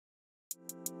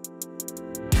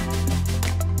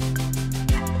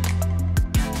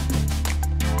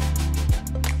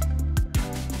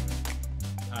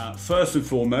First and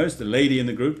foremost, the lady in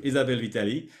the group, Isabelle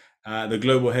Vitali, the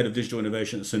global head of digital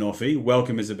innovation at Sanofi.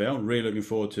 Welcome, Isabelle. Really looking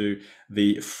forward to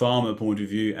the pharma point of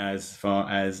view as far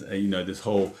as this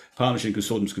whole partnership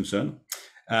consortium is concerned.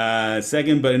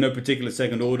 Second, but in no particular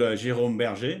second order, Jérôme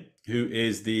Berger, who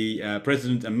is the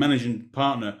president and managing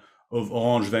partner of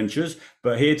Orange Ventures.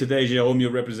 But here today, Jérôme,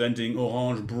 you're representing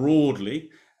Orange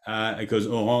broadly, because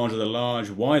Orange, as a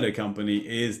large, wider company,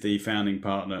 is the founding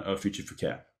partner of Future for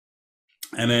Care.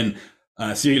 And then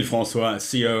Cyril François,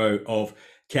 COO of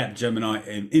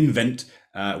Capgemini Invent,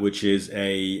 which is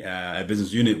a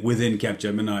business unit within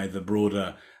Capgemini, the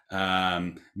broader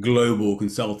global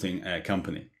consulting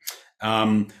company.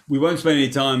 We won't spend any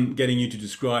time getting you to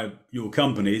describe your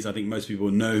companies. I think most people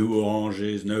know who Orange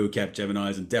is, know who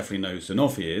Capgemini is, and definitely know who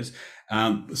Sanofi is.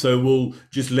 So we'll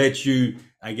just let you,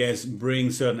 I guess,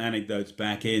 bring certain anecdotes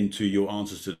back into your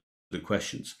answers to the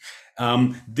questions.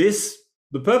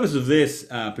 The purpose of this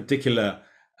particular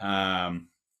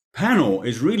panel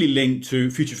is really linked to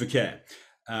Future for Care.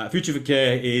 Future for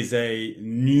Care is a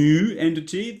new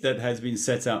entity that has been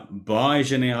set up by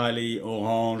Generali,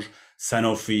 Orange,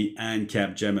 Sanofi, and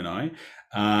Capgemini,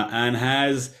 and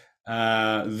has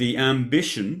the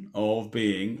ambition of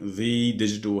being the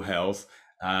digital health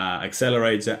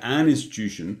accelerator and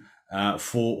institution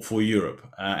for Europe.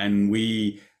 And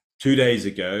we, 2 days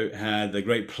ago, had the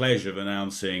great pleasure of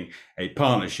announcing a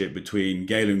partnership between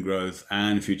Galen Growth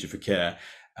and Future for Care,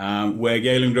 where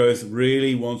Galen Growth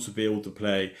really wants to be able to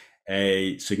play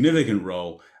a significant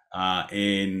role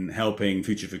in helping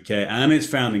Future for Care and its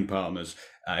founding partners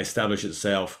establish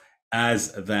itself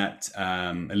as that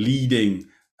leading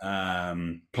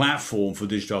platform for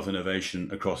digital health innovation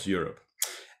across Europe.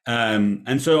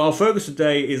 And so our focus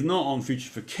today is not on Future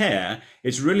for Care,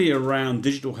 it's really around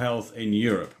digital health in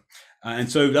Europe.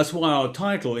 And so that's why our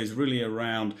title is really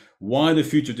around why the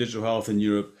future of digital health in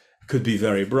Europe could be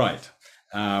very bright.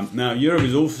 Now, Europe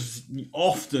is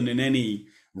often in any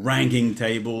ranking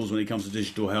tables when it comes to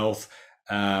digital health,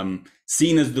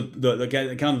 seen as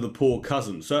the kind of the poor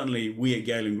cousin. Certainly, we at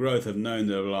Galen Growth have known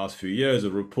that over the last few years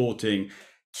of reporting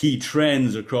key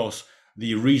trends across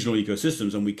the regional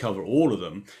ecosystems, and we cover all of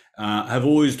them, have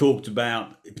always talked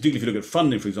about, particularly if you look at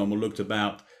funding, for example, looked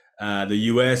about the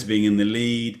US being in the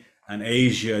lead, and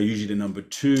Asia usually the number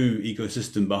 2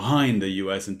 ecosystem behind the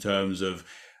US in terms of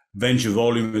venture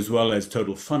volume as well as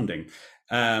total funding.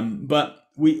 But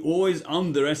we always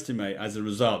underestimate, as a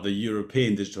result, the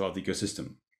European digital health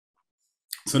ecosystem.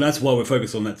 So that's why we're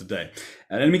focused on that today.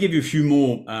 And let me give you a few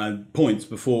more points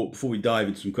before we dive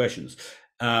into some questions.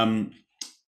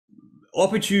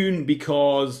 Opportune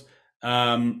because,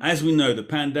 as we know, the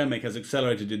pandemic has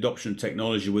accelerated the adoption of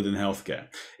technology within healthcare.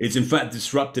 It's in fact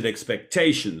disrupted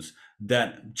expectations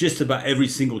that just about every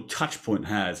single touch point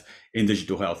has in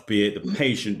digital health, be it the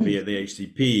patient, be it the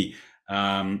HCP,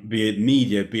 be it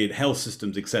media, be it health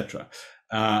systems, etc.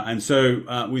 And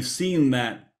so we've seen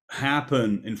that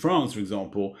happen in France, for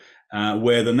example,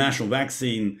 where the national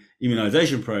vaccine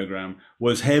immunization program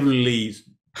was heavily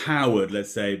powered,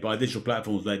 let's say, by digital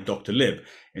platforms like Doctorlib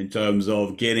in terms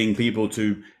of getting people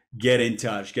to get in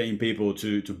touch, getting people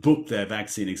to book their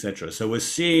vaccine, etc. So we're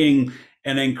seeing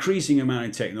an increasing amount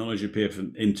of technology appear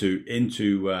into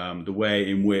the way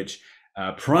in which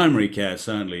primary care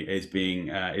certainly is being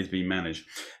managed.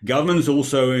 Governments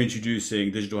also introducing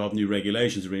digital health new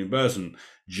regulations and reimbursement.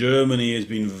 Germany has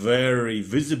been very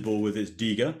visible with its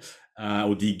DIGA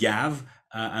or DGAV,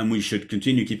 and we should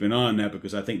continue keeping an eye on that,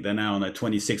 because I think they're now on their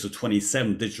 26th or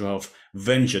 27th digital health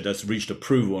venture that's reached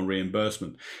approval on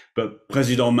reimbursement. But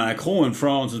President Macron in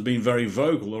France has been very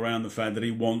vocal around the fact that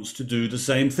he wants to do the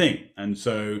same thing. And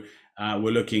so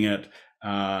we're looking at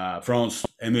France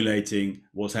emulating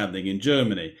what's happening in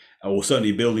Germany, or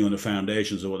certainly building on the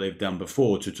foundations of what they've done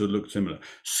before to look similar.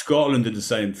 Scotland did the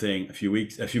same thing a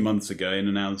few months ago in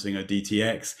announcing a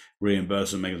DTX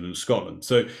reimbursement mechanism in Scotland.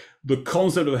 So the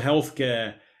concept of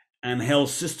healthcare and health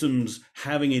systems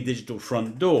having a digital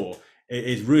front door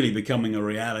is really becoming a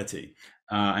reality.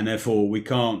 And therefore, we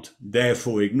can't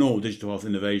ignore digital health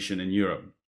innovation in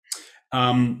Europe.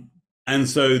 And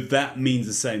so that means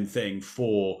the same thing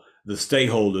for the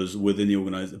stakeholders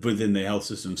within the health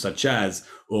system, such as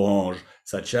Orange,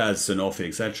 such as Sanofi,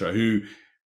 etc., who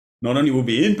not only will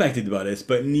be impacted by this,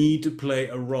 but need to play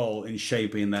a role in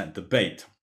shaping that debate.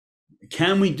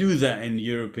 Can we do that in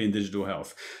European digital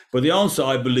health? But the answer,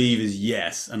 I believe, is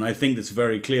yes. And I think it's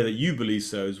very clear that you believe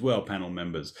so as well, panel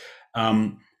members.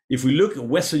 If we look at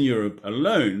Western Europe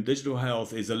alone, digital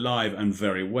health is alive and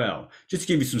very well. Just to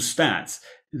give you some stats,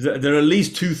 there are at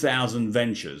least 2,000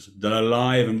 ventures that are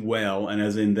alive and well, and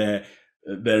as in they're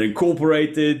they're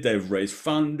incorporated, they've raised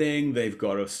funding, they've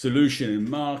got a solution in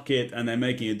market, and they're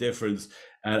making a difference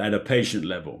at a patient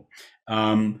level.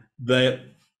 The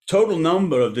total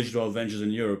number of digital health ventures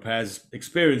in Europe has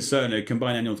experienced certainly a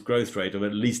combined annual growth rate of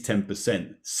at least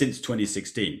 10% since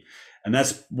 2016. And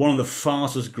that's one of the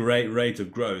fastest rate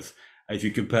of growth if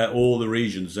you compare all the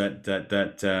regions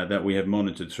that we have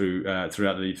monitored throughout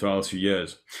the last few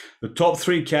years. The top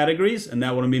three categories, and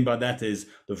now what I mean by that is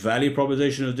the value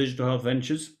proposition of digital health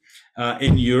ventures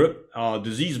in Europe are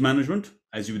disease management,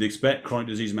 as you would expect, chronic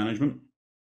disease management.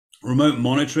 Remote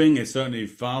monitoring is certainly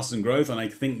fast in growth, and I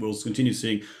think we'll continue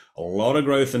seeing a lot of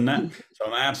growth in that. So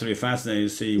I'm absolutely fascinated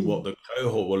to see what the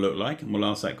cohort will look like, and we'll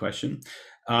ask that question.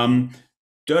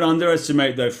 Don't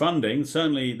underestimate their funding.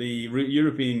 Certainly, the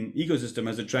European ecosystem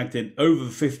has attracted over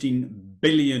 $15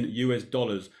 billion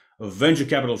of venture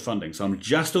capital funding. So I'm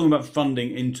just talking about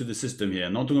funding into the system here,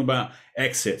 not talking about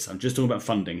exits. I'm just talking about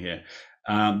funding here.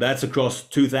 That's across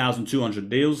 2,200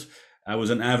 deals. That was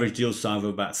an average deal size of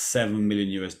about $7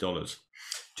 million.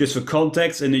 Just for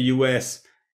context, in the US,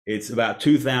 it's about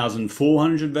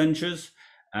 2,400 ventures,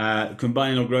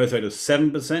 combined annual growth rate of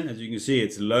 7%. As you can see,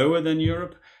 it's lower than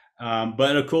Europe.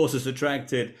 But of course, it's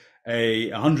attracted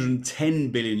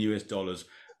 $110 billion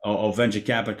of venture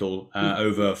capital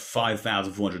over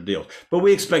 5,400 deals. But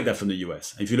we expect that from the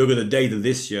US. If you look at the data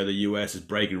this year, the US is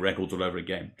breaking records all over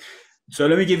again. So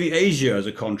let me give you Asia as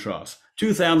a contrast.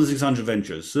 2,600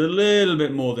 ventures, so a little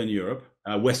bit more than Europe,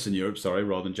 Western Europe, sorry,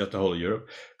 rather than just the whole of Europe.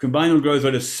 Combined annual growth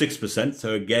rate of 6%,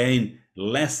 so again,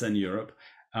 less than Europe,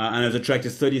 and has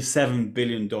attracted $37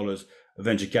 billion of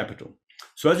venture capital.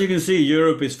 So as you can see,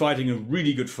 Europe is fighting a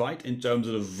really good fight in terms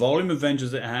of the volume of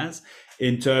ventures it has,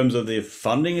 in terms of the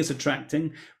funding it's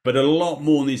attracting, but a lot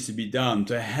more needs to be done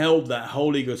to help that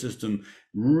whole ecosystem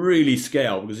really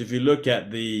scale. Because if you look at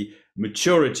the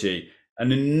maturity,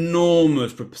 an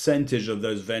enormous percentage of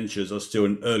those ventures are still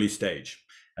in early stage.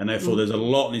 And therefore, there's a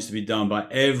lot needs to be done by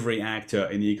every actor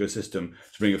in the ecosystem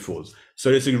to bring it forward.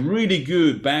 So it's a really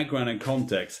good background and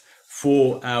context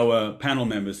for our panel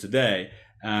members today,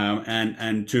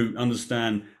 and to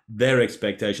understand their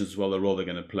expectations as well, the role they're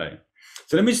going to play.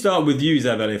 So let me start with you,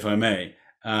 Isabelle, if I may,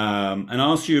 and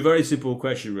ask you a very simple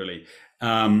question, really,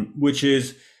 which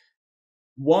is,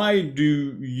 why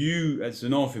do you at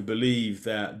Sanofi believe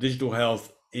that digital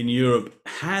health in Europe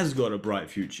has got a bright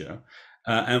future?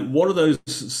 And what are those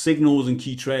signals and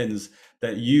key trends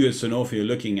that you at Sanofi are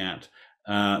looking at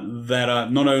that are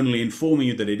not only informing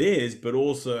you that it is, but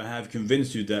also have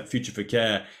convinced you that Future for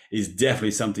Care is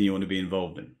definitely something you want to be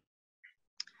involved in?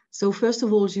 So first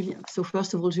of all, Julien,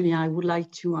 I would like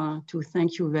to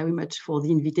thank you very much for the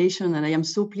invitation, and I am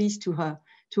so pleased to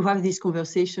have this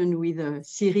conversation with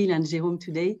Cyril and Jérôme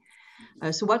today.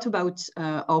 So what about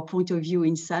our point of view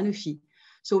in Sanofi?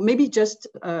 So maybe just,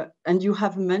 and you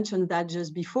have mentioned that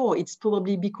just before, it's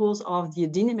probably because of the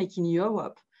dynamic in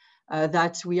Europe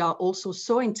that we are also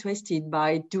so interested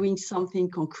by doing something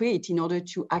concrete in order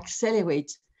to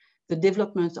accelerate the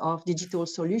development of digital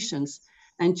solutions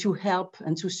and to help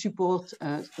and to support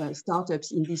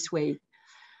startups in this way.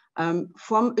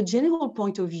 From a general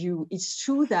point of view, it's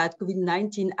true that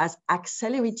COVID-19 has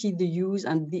accelerated the use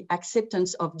and the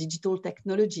acceptance of digital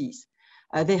technologies.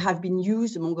 They have been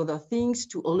used, among other things,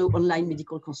 to allow online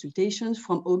medical consultations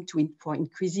from home for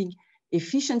increasing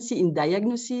efficiency in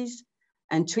diagnosis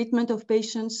and treatment of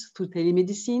patients through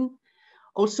telemedicine.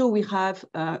 Also, we have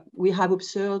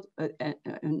observed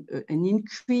an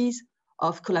increase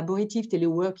of collaborative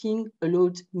teleworking,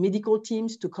 allowed medical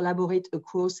teams to collaborate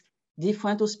across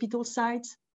different hospital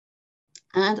sites.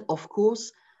 And of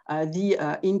course,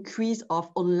 the increase of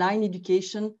online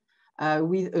education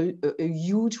with a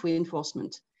huge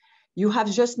reinforcement. You have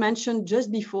just mentioned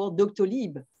just before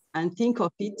Doctorlib, and think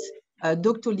of it,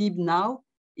 Doctorlib now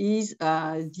is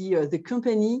the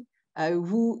company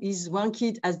who is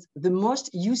ranked as the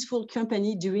most useful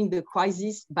company during the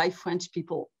crisis by French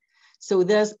people. So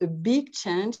there's a big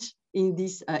change in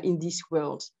this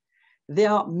world.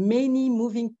 There are many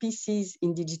moving pieces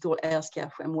in digital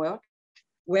healthcare framework,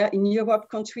 where in Europe,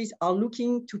 countries are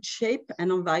looking to shape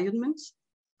an environment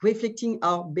reflecting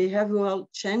our behavioral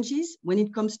changes when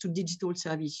it comes to digital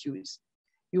service use.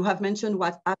 You have mentioned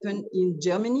what happened in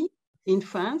Germany, in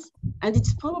France, and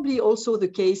it's probably also the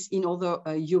case in other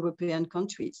European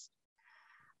countries.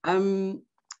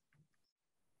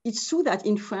 It's true that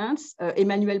in France,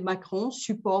 Emmanuel Macron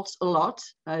supports a lot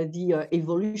the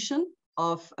evolution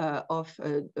of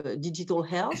digital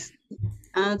health.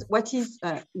 And what is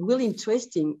really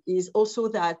interesting is also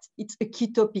that it's a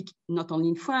key topic, not only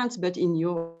in France, but in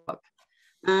Europe.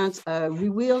 And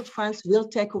France will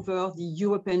take over the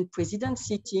European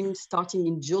presidency team starting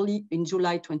in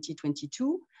July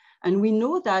 2022. And we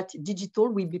know that digital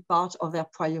will be part of their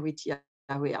priority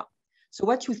area. So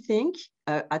what you think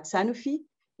at Sanofi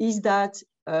is that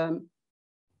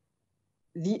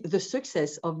the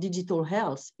success of digital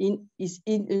health is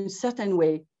in a certain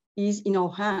way is in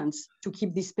our hands to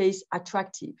keep this space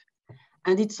attractive.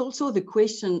 And it's also the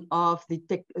question of the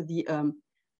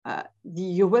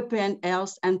European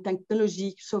health and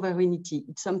technology sovereignty.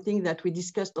 It's something that we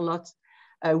discussed a lot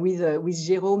with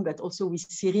Jérôme, but also with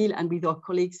Cyril and with our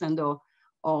colleagues and our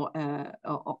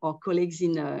colleagues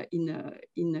in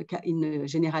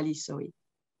Generali, sorry.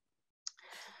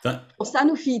 For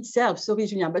Sanofi itself, sorry,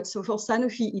 Julien, but so for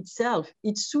Sanofi itself,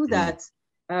 it's true that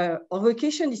our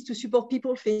vocation is to support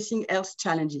people facing health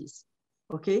challenges,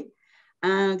 okay?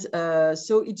 And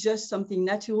so it's just something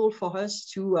natural for us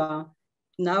to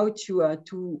now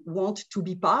to want to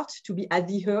be part, to be at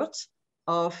the heart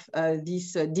of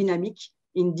this dynamic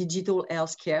in digital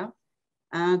healthcare.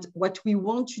 And what we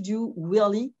want to do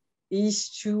really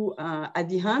is to, at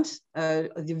the end,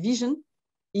 the vision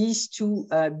is to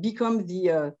become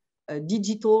the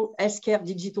digital healthcare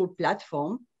digital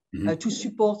platform to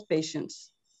support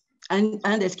patients and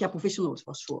healthcare professionals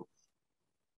for sure.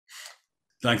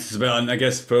 Thanks, Isabel. And I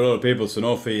guess for a lot of people,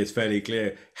 Sanofi, it's fairly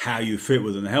clear how you fit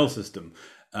within the health system,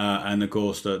 and of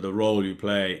course the role you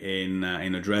play in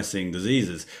addressing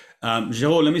diseases.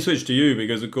 Jérôme, let me switch to you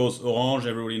because, of course, Orange,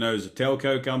 everybody knows, a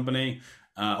telco company.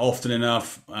 Often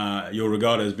enough, you're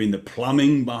regarded as being the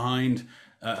plumbing behind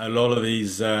a lot of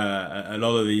these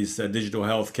digital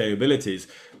health capabilities.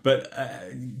 But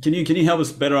can you help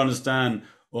us better understand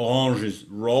Orange's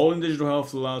role in digital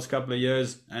health for the last couple of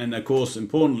years, and of course,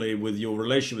 importantly, with your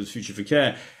relationship with Future for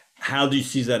Care, how do you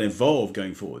see that evolve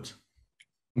going forward?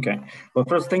 Okay. Well,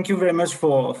 first, thank you very much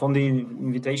for the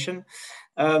invitation.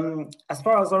 As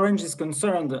far as Orange is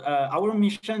concerned, our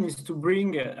mission is to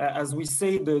bring, as we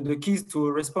say, the keys to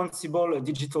a responsible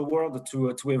digital world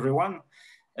to everyone.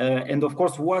 And of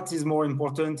course, what is more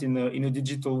important in a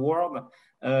digital world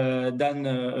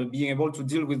than being able to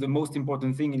deal with the most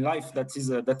important thing in life,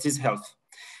 that is health.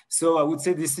 So I would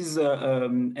say this is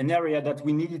an area that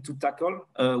we needed to tackle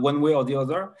one way or the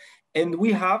other. And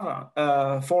we have,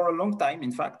 for a long time,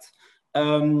 in fact,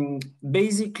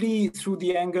 basically through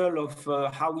the angle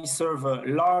of how we serve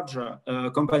large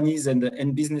companies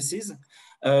and businesses,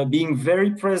 being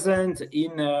very present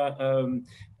in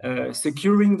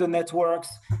securing the networks,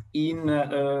 in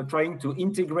trying to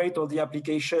integrate all the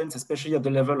applications, especially at the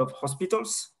level of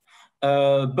hospitals,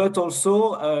 but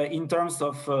also in terms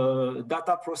of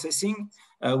data processing.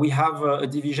 We have a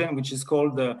division which is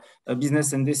called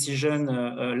Business and Decision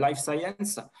Life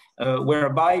Science,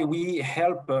 whereby we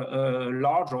help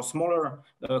large or smaller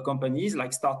companies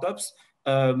like startups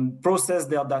process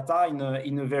their data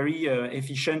in a very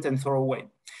efficient and thorough way.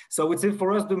 So I would say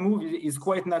for us, the move is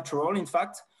quite natural, in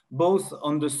fact, both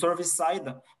on the service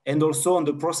side and also on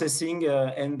the processing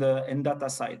and data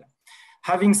side.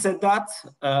 Having said that,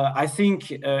 I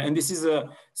think, and this is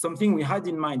something we had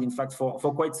in mind, in fact,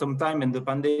 for quite some time, and the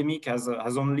pandemic has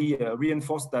only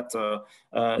reinforced that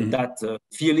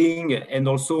feeling, and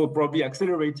also probably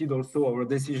accelerated also our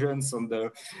decisions on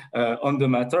the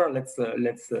matter.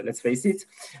 Let's face it.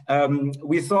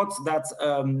 We thought that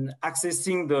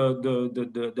accessing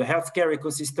the healthcare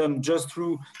ecosystem just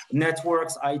through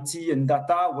networks, IT, and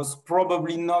data was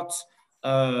probably not,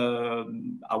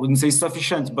 I wouldn't say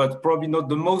sufficient, but probably not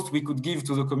the most we could give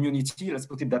to the community, let's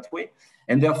put it that way.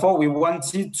 And therefore, we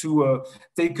wanted to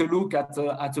take a look at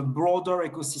a broader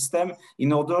ecosystem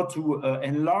in order to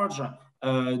enlarge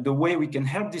the way we can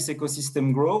help this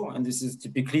ecosystem grow. And this is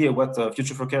typically what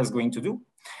Future for Care is going to do.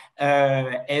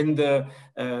 And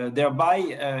thereby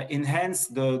enhance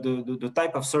the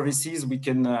type of services we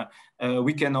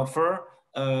can offer,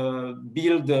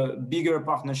 build a bigger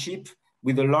partnership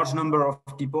with a large number of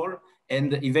people,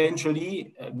 and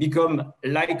eventually become,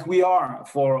 like we are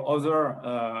for other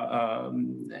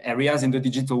areas in the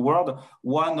digital world,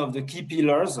 one of the key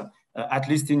pillars, at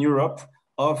least in Europe,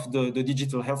 of the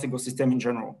digital health ecosystem in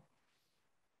general.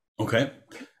 Okay,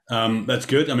 that's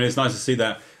good. I mean, it's nice to see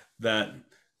that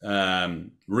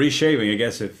reshaping, I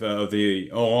guess, of the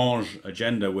Orange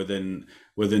agenda within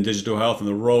digital health and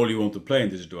the role you want to play in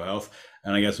digital health.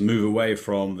 And I guess move away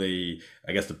from the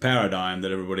paradigm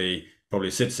that everybody probably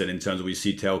sits in terms of we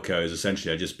see telcos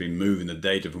essentially are just been moving the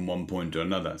data from one point to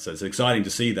another. So it's exciting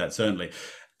to see that, certainly.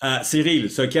 Cyril,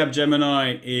 so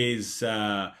Capgemini is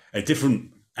a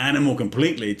different animal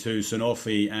completely to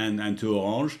Sanofi and to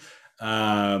Orange.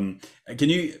 Can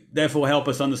you therefore help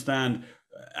us understand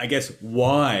I guess,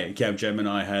 why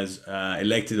Capgemini has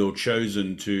elected or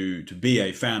chosen to be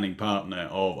a founding partner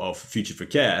of Future for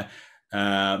Care.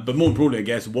 But more importantly, I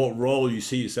guess, what role you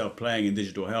see yourself playing in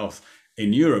digital health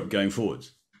in Europe going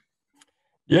forwards.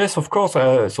 Yes, of course.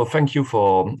 So thank you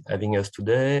for having us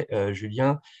today,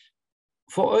 Julien.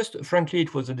 For us, frankly,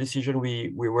 it was a decision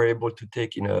we were able to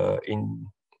take in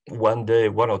 1 day,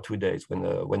 1 or 2 days,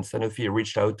 when Sanofi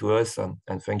reached out to us,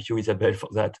 and thank you, Isabelle, for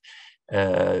that,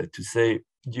 to say,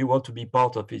 do you want to be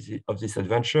part of this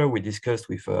adventure? We discussed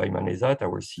with Iman Ezat,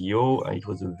 our CEO, and it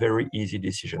was a very easy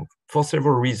decision for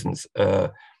several reasons.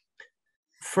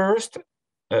 First,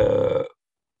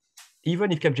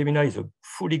 even if Capgemini is a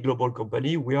fully global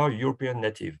company, we are European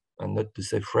native, and not to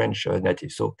say French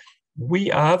native. So we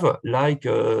have, like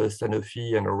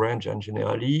Sanofi and Orange, and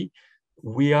generally,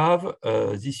 we have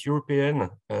this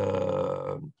European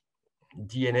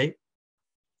DNA.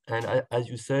 And as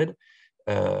you said,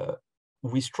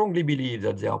 we strongly believe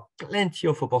that there are plenty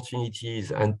of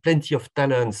opportunities and plenty of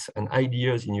talents and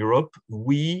ideas in Europe.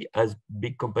 We, as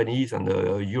big companies and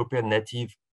European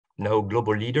native, now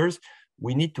global leaders,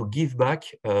 we need to give back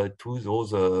to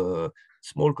those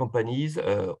small companies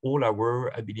all our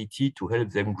ability to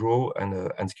help them grow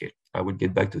and scale. I will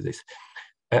get back to this.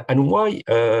 And why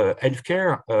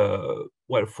healthcare?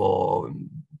 Well, for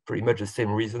pretty much the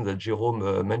same reason that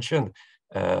Jérôme mentioned.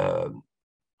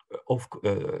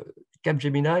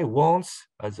 Capgemini wants,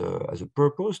 as a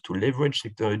purpose, to leverage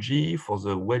technology for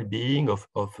the well-being of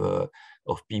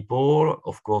people,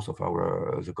 of course, of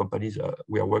the companies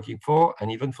we are working for,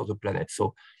 and even for the planet.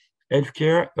 So,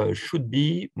 healthcare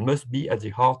must be at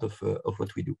the heart of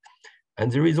what we do.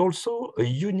 And there is also a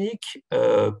unique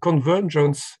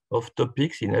convergence of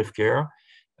topics in healthcare,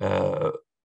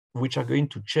 which are going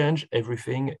to change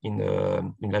everything in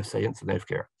life science and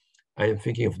healthcare. I am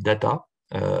thinking of data.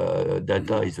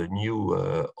 Data is a new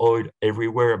oil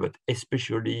everywhere, but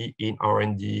especially in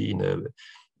R&D, in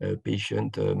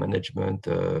patient management,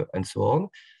 and so on.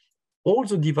 All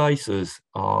the devices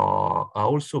are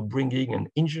also bringing an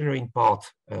engineering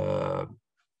part,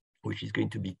 which is going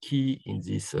to be key in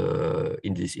this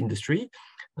industry.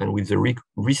 And with the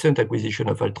recent acquisition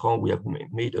of Altran, we have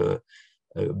made a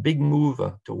big move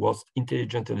towards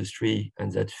intelligent industry,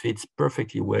 and that fits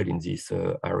perfectly well in this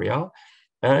area.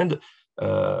 And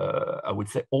I would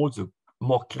say all the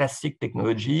more classic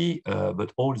technology,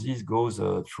 but all this goes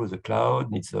through the cloud,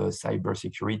 needs cyber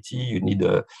security. You need,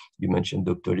 you mentioned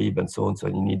Doctorlib and so on, so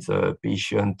you need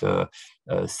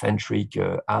patient-centric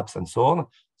apps and so on.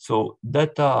 So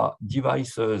data,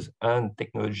 devices, and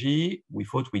technology, we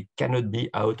thought we cannot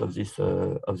be out of this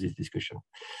discussion.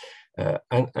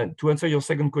 And to answer your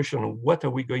second question, what are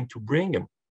we going to bring?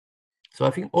 So I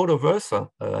think all of us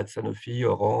at Sanofi,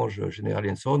 Orange, Generali,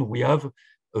 and so on, we have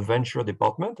a venture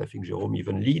department. I think Jérôme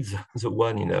even leads the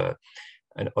one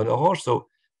on Orange.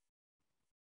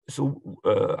 So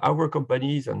our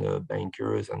companies and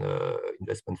bankers and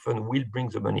investment fund will bring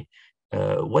the money.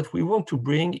 What we want to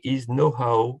bring is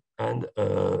know-how and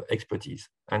expertise.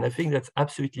 And I think that's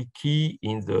absolutely key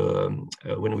in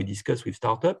when we discuss with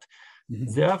startups.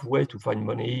 They have way to find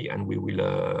money, and we will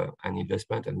an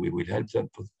investment, and we will help them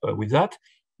with that.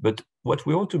 But what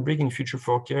we want to bring in Future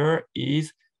for Care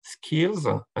is skills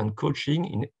and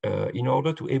coaching in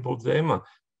order to enable them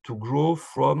to grow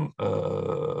from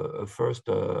a first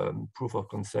proof of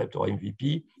concept or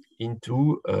MVP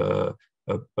into a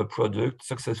product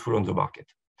successful on the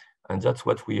market. And that's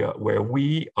what where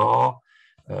we are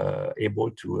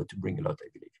able to bring a lot, I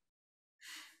believe.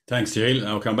 Thanks, Cyril.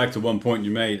 I'll come back to one point you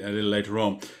made a little later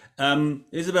on.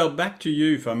 Isabelle, back to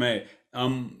you, if I may.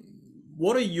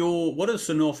 What are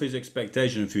Sanofi's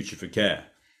expectations of Future for Care?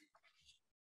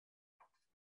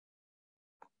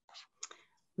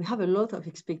 We have a lot of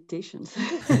expectations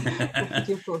for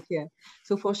Future for Care.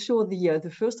 So for sure, the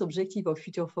first objective of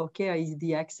Future for Care is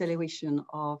the acceleration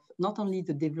of not only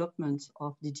the development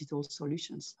of digital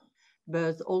solutions,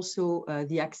 but also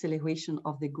the acceleration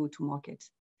of the go-to-market.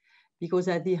 Because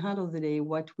at the end of the day,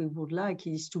 what we would like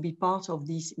is to be part of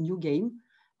this new game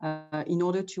in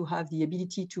order to have the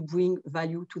ability to bring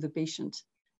value to the patient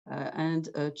and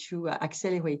to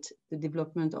accelerate the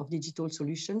development of digital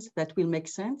solutions that will make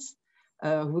sense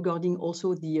regarding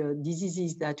also the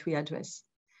diseases that we address.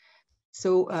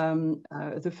 So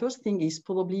the first thing is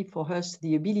probably for us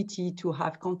the ability to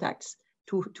have contacts,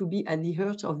 to be at the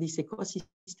heart of this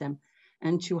ecosystem,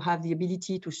 and to have the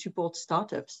ability to support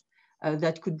startups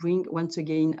that could bring, once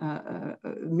again,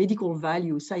 medical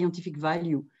value, scientific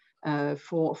value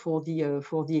for the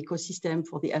ecosystem,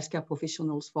 for the healthcare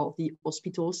professionals, for the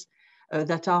hospitals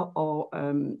that are our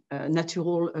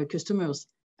natural customers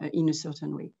in a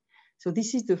certain way. So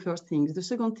this is the first thing. The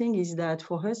second thing is that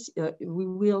for us,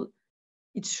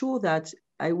 it's sure that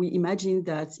we imagine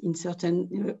that in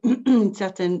certain, in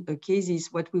certain cases,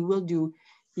 what we will do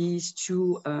is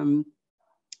to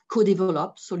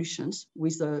co-develop solutions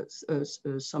with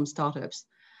some startups.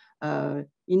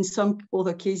 In some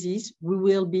other cases, we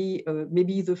will be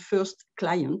maybe the first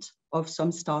client of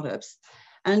some startups,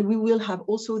 and we will have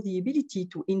also the ability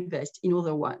to invest in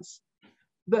other ones.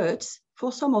 But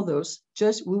for some others,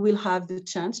 we will have the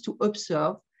chance to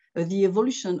observe the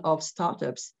evolution of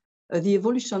startups, the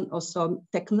evolution of some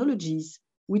technologies,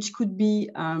 which could be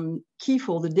key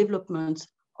for the development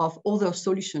of other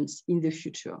solutions in the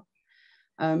future.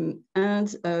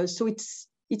 So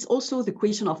it's also the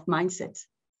question of mindset.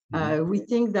 We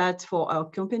think that for our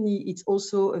company, it's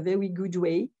also a very good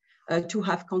way to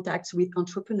have contacts with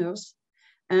entrepreneurs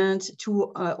and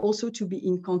to also to be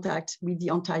in contact with the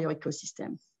entire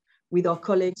ecosystem, with our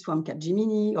colleagues from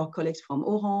Capgemini, our colleagues from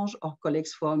Orange, our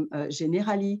colleagues from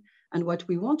Generali. And what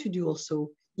we want to do also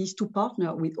is to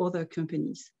partner with other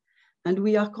companies. And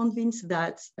we are convinced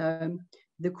that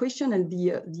the question and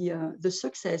the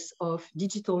success of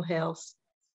digital health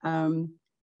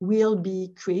will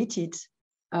be created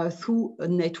through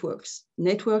networks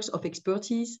of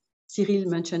expertise. Cyril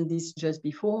mentioned this just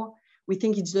before. We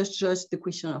think it's just the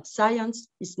question of science.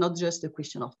 It's not just the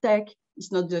question of tech.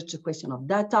 It's not just the question of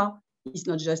data. It's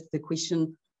not just the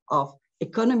question of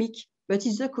economic, but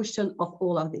it's the question of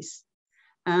all of this.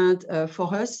 And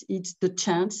for us, it's the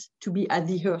chance to be at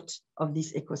the heart of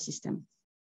this ecosystem.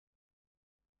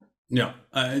 Yeah,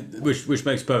 which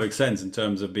makes perfect sense in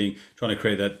terms of trying to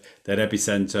create that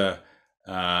epicenter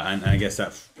and I guess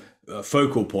that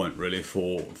focal point really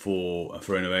for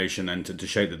innovation and to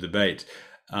shape the debate.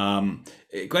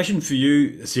 A question for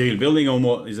you, Cyril, building on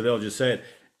what Isabelle just said.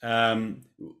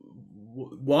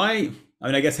 Why? I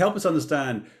mean, I guess help us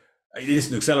understand.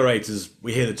 Listen, accelerators,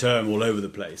 we hear the term all over the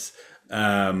place,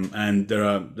 and there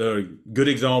are good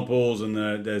examples, and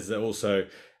there's also,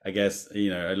 I guess,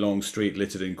 a long street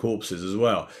littered in corpses as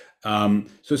well.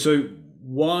 So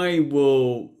why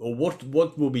what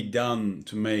will be done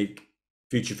to make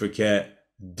Future for Care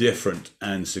different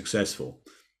and successful?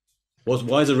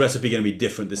 Why is the recipe going to be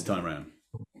different this time around?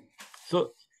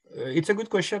 So it's a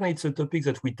good question. It's a topic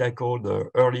that we tackled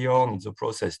early on in the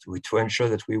process to ensure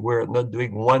that we were not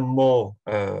doing one more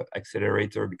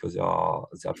accelerator, because there are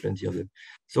plenty of them.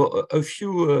 So a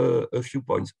few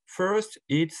points. First,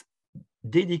 it's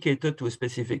dedicated to a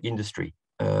specific industry.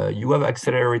 You have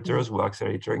accelerators who are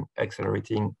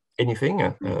accelerating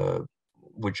anything,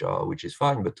 which is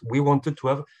fine, but we wanted to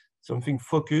have something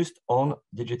focused on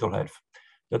digital health.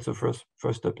 That's the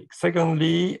first topic.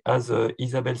 Secondly, as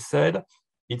Isabelle said,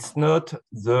 it's not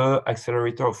the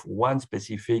accelerator of one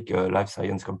specific life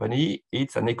science company.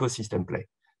 It's an ecosystem play.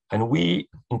 And we,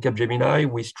 in Capgemini,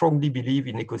 we strongly believe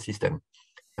in ecosystem.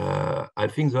 I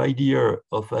think the idea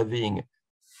of having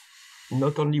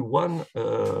not only one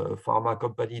pharma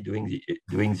company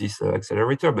doing this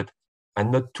accelerator, and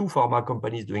not two pharma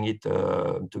companies doing it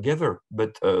together,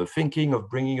 but thinking of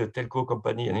bringing a telco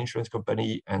company, an insurance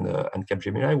company, and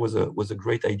Capgemini was a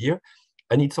great idea.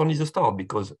 And it's only the start,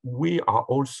 because we are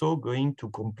also going to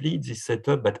complete this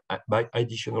setup by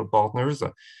additional partners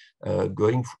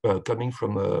coming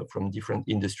from different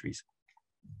industries.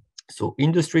 So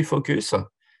industry focus,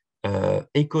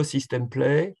 ecosystem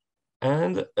play,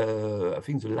 and I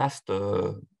think the last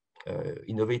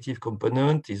innovative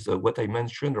component is what I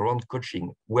mentioned around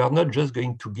coaching. We are not just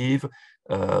going to give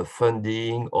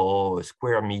funding or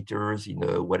square meters in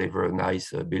whatever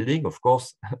nice building. Of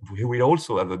course, we will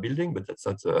also have a building, but that's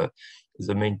not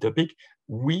the main topic.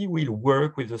 We will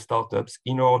work with the startups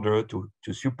in order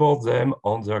to support them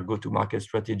on their go-to-market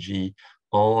strategy,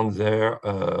 on their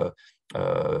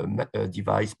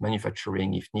device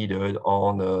manufacturing if needed,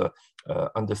 on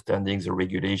understanding the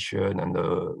regulation and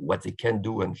what they can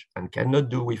do and cannot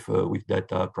do with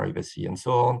data privacy and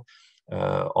so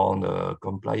on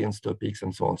compliance topics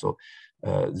and so on. So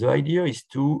the idea is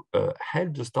to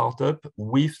help the startup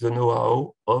with the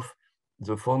know-how of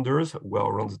the founders who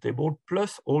are around the table,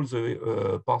 plus all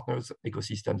the partners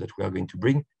ecosystem that we are going to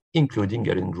bring, including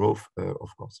Galen Growth,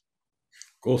 of course.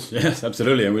 Of course, yes,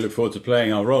 absolutely, and we look forward to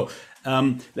playing our role.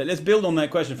 Let's build on that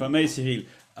question, if I may, Cyril.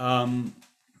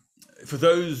 For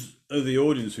those of the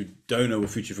audience who don't know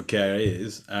what Future for Care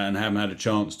is and haven't had a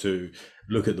chance to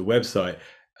look at the website,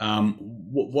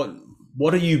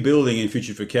 what are you building in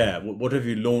Future for Care? What have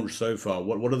you launched so far?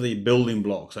 What are the building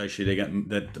blocks actually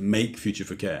that make Future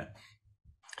for Care?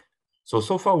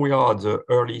 So far we are at the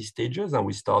early stages, and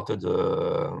we started.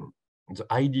 The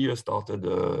idea started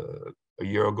a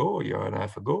year and a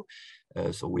half ago.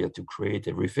 So we had to create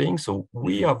everything. So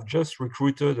we have just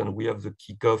recruited, and we have the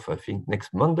kickoff, I think,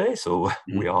 next Monday. So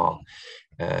we are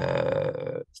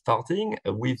starting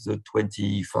with the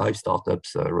 25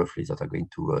 startups roughly that are going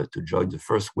to join the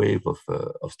first wave of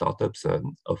startups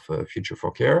of Future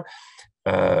for Care.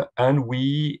 And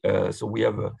we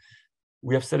have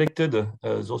selected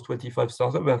those 25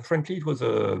 startups, and frankly, it was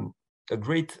a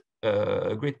great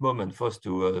moment for us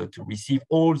to receive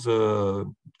all the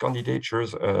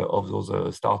candidatures of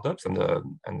those startups, and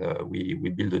we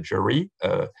build a jury.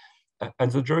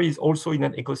 And the jury is also in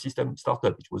an ecosystem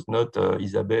startup. It was not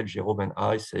Isabelle, Jérôme, and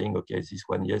I saying, okay, this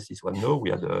one yes, this one no.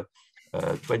 We had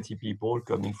 20 people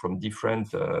coming from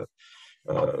different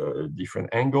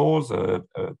angles,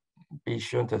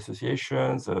 patient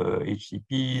associations,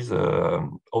 HCPs,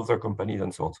 other companies,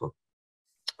 and so on. So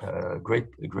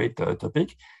great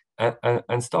topic.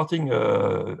 And starting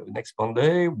next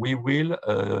Monday, we will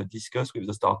discuss with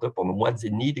the startup on what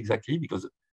they need exactly, because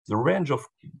the range of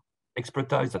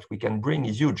expertise that we can bring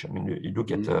is huge. I mean, you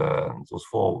look at those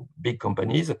 4 big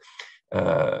companies.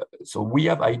 So we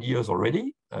have ideas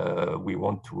already. We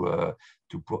want to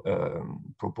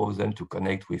propose them to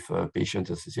connect with patient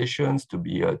associations.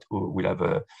 We'll have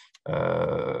a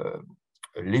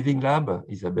living lab.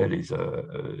 Isabelle is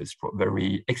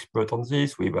very expert on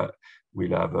this. We'll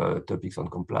have topics on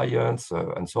compliance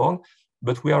and so on.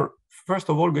 But we are first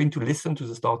of all going to listen to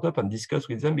the startup and discuss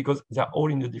with them, because they're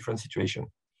all in a different situation.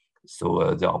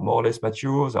 So they are more or less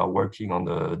mature, they are working on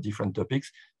the different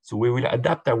topics. So we will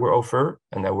adapt our offer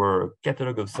and our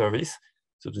catalog of service,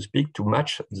 so to speak, to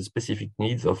match the specific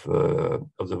needs of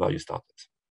the various startups.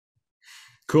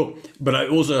 Cool. But I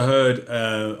also heard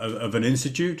of an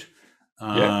institute.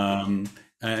 And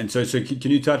so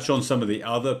can you touch on some of the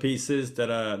other pieces that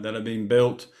are being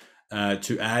built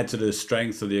to add to the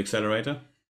strength of the accelerator?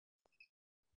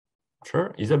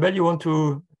 Sure. Isabelle, you want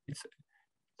to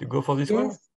go for this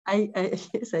one?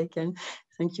 Yes, I can.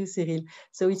 Thank you, Cyril.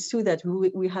 So it's true that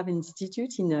we have an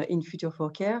institute in Future for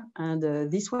Care, and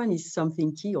this one is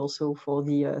something key also for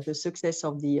the success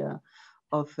of the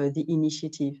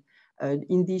initiative.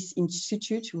 In this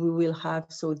institute, we will have,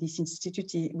 so this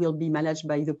institute will be managed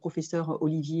by the Professor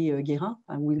Olivier Guérin,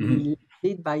 and will be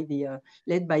led by the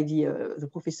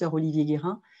Professor Olivier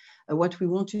Guérin. What we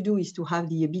want to do is to have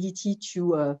the ability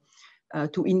to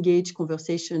engage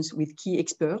conversations with key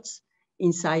experts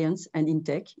in science and in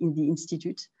tech in the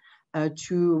institute.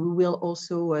 We will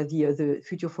also, the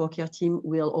Future for Care team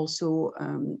will also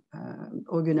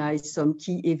organize some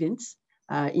key events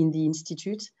in the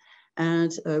institute.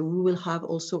 And we will have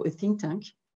also a think tank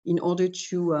in order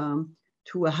to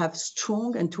have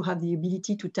strong and to have the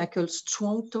ability to tackle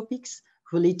strong topics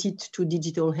related to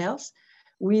digital health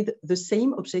with the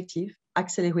same objective: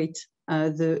 accelerate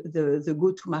the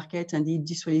go-to-market and the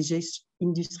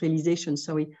industrialization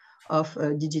of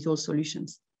digital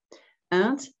solutions.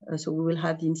 And so we will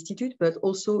have the institute, but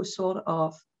also sort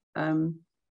of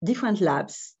different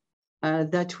labs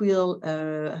that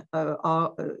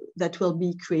will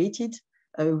be created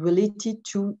related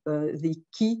to the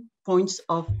key points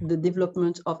of the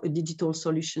development of a digital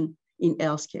solution in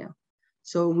healthcare.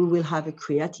 So we will have a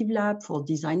creative lab for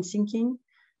design thinking,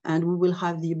 and we will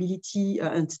have the ability,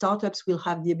 and startups will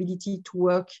have the ability to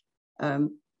work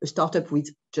a startup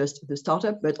with just the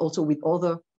startup, but also with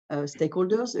other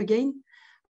stakeholders again.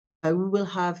 We will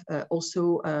have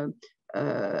also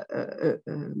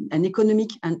an economic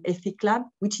and ethic lab,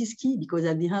 which is key, because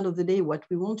at the end of the day, what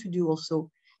we want to do also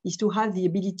is to have the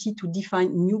ability to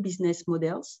define new business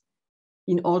models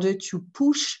in order to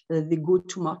push the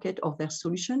go-to-market of their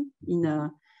solution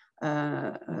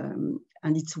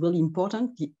and it's really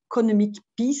important. The economic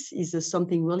piece is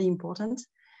something really important.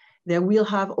 There will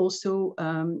have also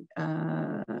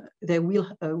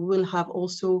will have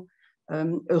also a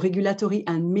regulatory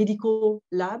and medical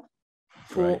lab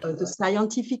for the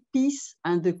scientific piece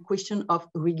and the question of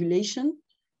regulation,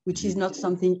 which is not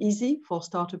something easy for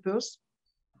startups.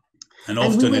 And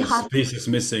often it's pieces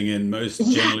missing in most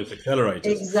generalist accelerators.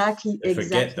 Exactly.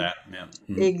 Forget that. Yeah.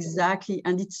 Exactly.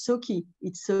 And it's so key.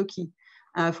 It's so key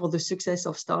for the success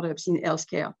of startups in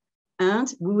healthcare.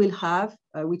 And we will have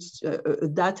a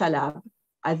data lab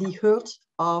at the heart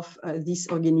of this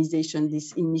organization,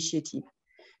 this initiative.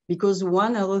 Because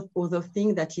one other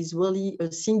thing that is really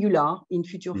singular in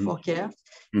Future for Care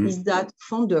is that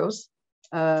founders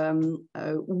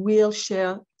will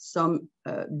share some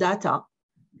data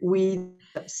with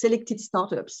selected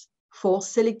startups for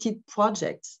selected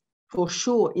projects, for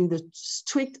sure in the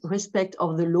strict respect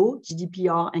of the law,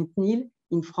 GDPR and CNIL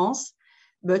in France,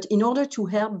 but in order to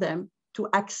help them to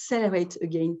accelerate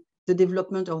again the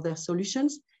development of their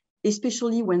solutions,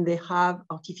 especially when they have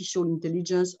artificial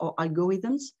intelligence or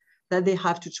algorithms that they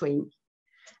have to train.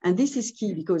 And this is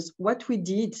key because what we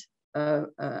did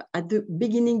at the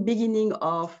beginning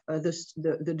of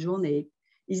the journey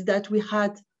is that we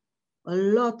had a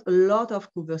lot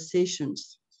of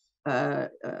conversations,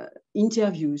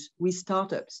 interviews with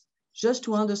startups, just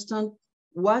to understand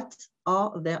what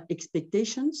are their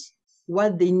expectations,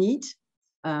 what they need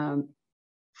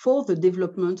for the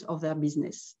development of their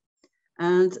business.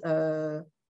 And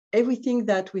everything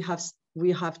that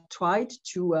we have tried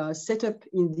to set up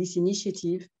in this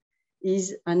initiative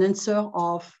is an answer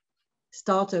of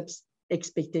startups'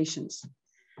 expectations.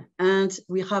 And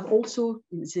we have also,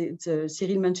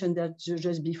 Cyril mentioned that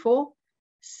just before,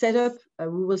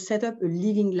 we will set up a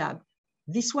living lab.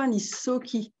 This one is so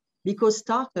key because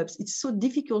startups, it's so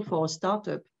difficult for a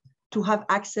startup to have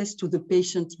access to the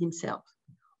patient himself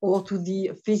or to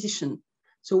the physician.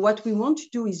 So what we want to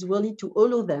do is really to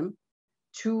allow them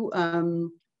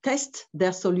to test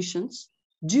their solutions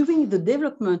during the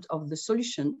development of the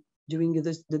solution, during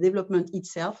the development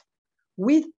itself,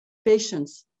 with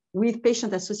patients, with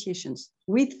patient associations,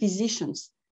 with physicians,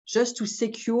 just to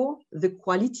secure the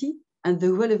quality and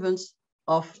the relevance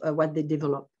of what they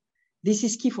develop. This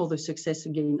is key for the success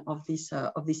again of this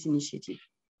initiative.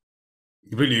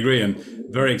 Completely agree, and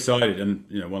very excited. And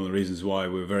one of the reasons why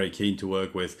we're very keen to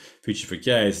work with Future for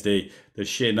Care is the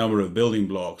sheer number of building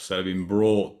blocks that have been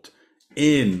brought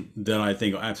in that I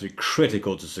think are absolutely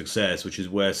critical to success, which is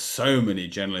where so many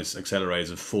generalist accelerators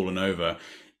have fallen over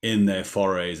in their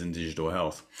forays in digital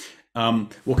health.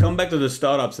 We'll come back to the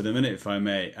startups in a minute, if I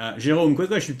may. Jérôme, quick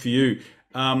question for you.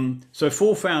 So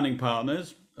 4 founding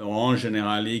partners, Orange,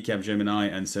 Generali,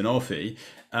 Capgemini, and Sanofi.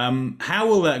 How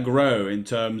will that grow in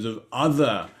terms of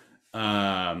other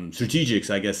strategics,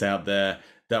 I guess, out there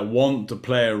that want to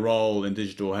play a role in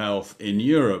digital health in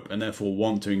Europe and therefore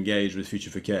want to engage with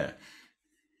Future for Care?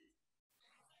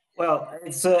 Well,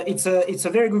 it's a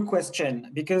very good question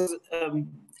because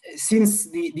since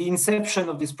the inception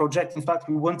of this project, in fact,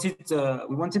 we wanted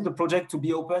the project to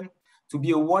be open, to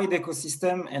be a wide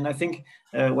ecosystem, and I think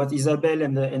what Isabelle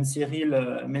and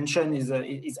Cyril mentioned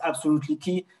is absolutely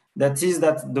key. That is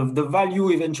that the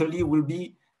value eventually will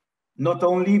be not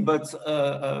only, but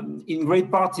in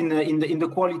great part in the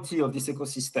quality of this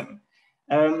ecosystem.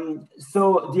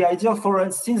 So the idea for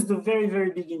us since the very,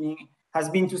 very beginning has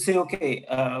been to say, okay,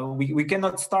 we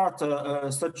cannot start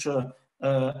such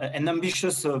an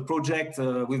ambitious project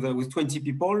with 20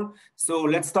 people. So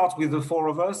let's start with the 4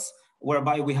 of us,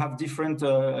 whereby we have different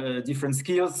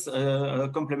skills,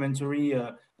 complementary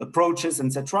approaches,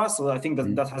 etc. So I think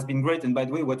that has been great. And by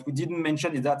the way, what we didn't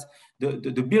mention is that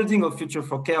the building of Future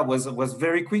for Care was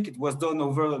very quick. It was done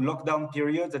over lockdown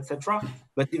periods, etc.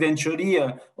 But eventually,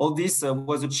 all this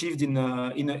was achieved in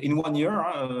 1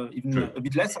 year, even a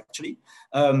bit less actually.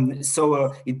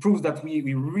 So it proves that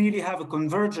we really have a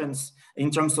convergence in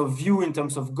terms of view, in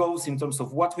terms of goals, in terms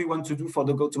of what we want to do for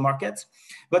the go-to-market.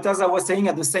 But as I was saying,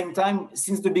 at the same time,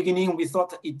 since the beginning, we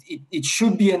thought it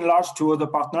should be enlarged to other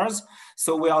partners.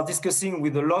 So we are discussing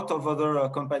with a lot of other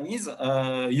companies,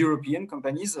 European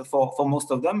companies for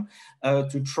most of them,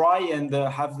 to try and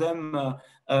have them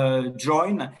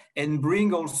join and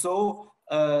bring also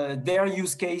their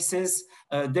use cases,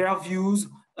 their views,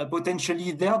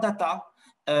 potentially their data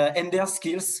and their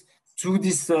skills to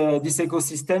this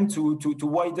ecosystem to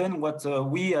widen what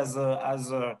we as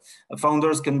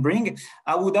founders can bring.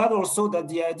 I would add also that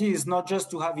the idea is not just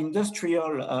to have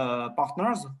industrial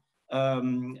partners,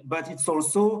 but it's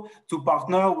also to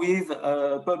partner with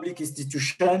public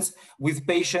institutions, with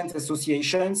patient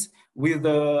associations, with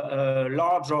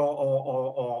large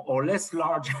or less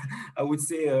large, I would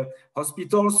say,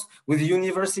 hospitals, with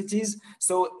universities.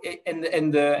 So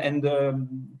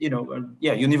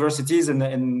universities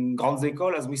and grandes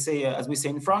écoles, as we say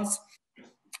in France.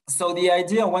 So the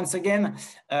idea, once again,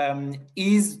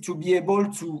 is to be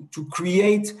able to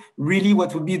create really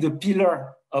what would be the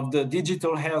pillar of the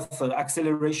digital health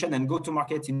acceleration and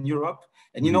go-to-market in Europe.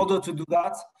 And in order to do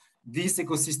that, this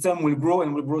ecosystem will grow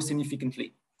and will grow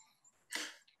significantly.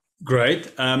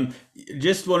 Great.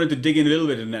 Just wanted to dig in a little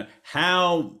bit in that.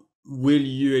 How will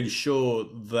you ensure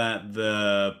that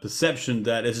the perception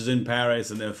that this is in Paris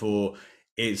and therefore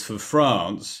it's for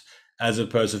France as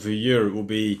opposed to for Europe will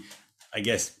be, I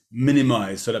guess,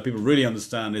 minimized so that people really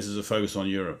understand this is a focus on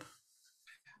Europe?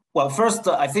 Well, first,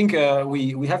 I think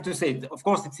we have to say, of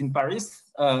course, it's in Paris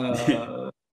by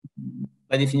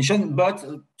definition, but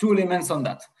 2 elements on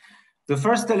that. The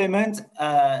first element,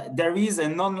 there is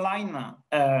an online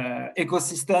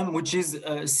ecosystem which is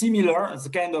similar. It's a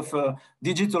kind of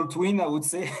digital twin, I would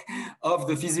say, of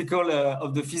the physical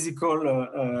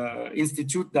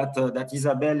institute that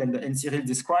Isabelle and Cyril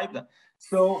described.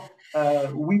 So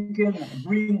we can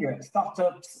bring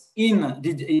startups in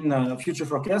Future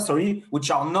for Care,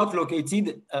 which are not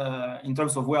located in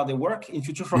terms of where they work in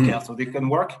Future for Care. So they can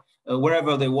work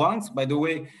wherever they want. By the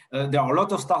way, there are a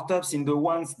lot of startups in the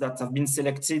ones that have been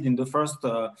selected in the first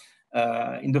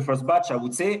batch, I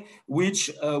would say,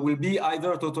 which will be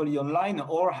either totally online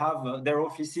or have their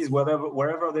offices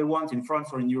wherever they want in France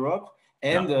or in Europe.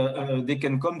 And they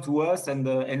can come to us and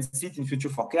sit in Future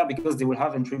for Care because they will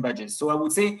have entry badges. So I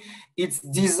would say it's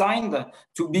designed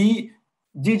to be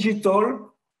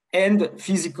digital and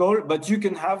physical, but you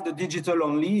can have the digital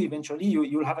only. Eventually,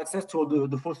 you'll have access to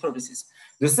the full services.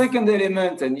 The second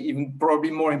element, and even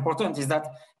probably more important, is that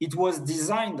it was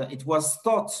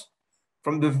thought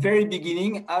from the very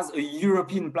beginning as a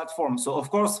European platform. So of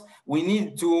course, we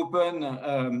need to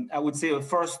open, I would say, a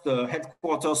first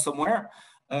headquarters somewhere.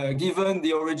 Given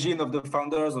the origin of the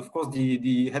founders, of course,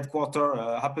 the headquarters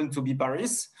happened to be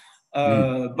Paris.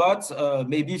 But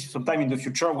maybe sometime in the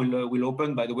future we'll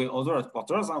open, by the way, other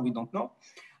headquarters, we don't know.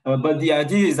 But the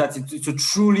idea is that it's a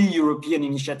truly European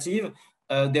initiative.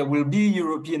 There will be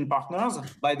European partners.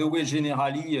 By the way,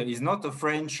 Generali is not a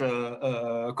French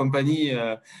company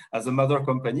as a mother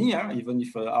company, even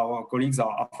if our colleagues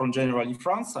are from Generali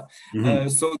France.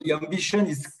 So the ambition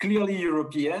is clearly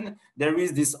European. There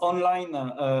is this online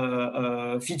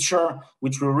feature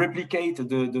which will replicate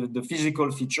the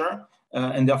physical feature.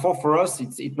 And therefore, for us,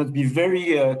 it must be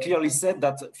very clearly said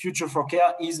that Future for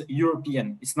Care is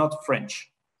European. It's not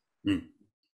French.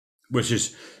 Which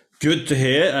is good to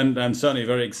hear, and I'm certainly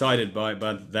very excited by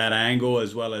that angle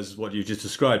as well as what you just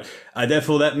described.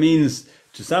 Therefore, that means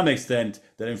to some extent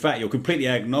that in fact you're completely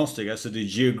agnostic as to the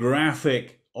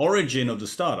geographic origin of the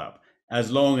startup, as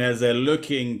long as they're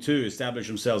looking to establish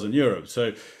themselves in Europe.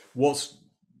 So what's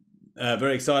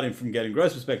very exciting from Getting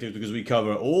Growth perspective, because we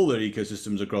cover all the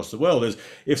ecosystems across the world, is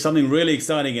if something really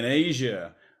exciting in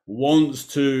Asia wants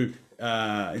to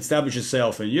establish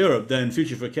itself in Europe, then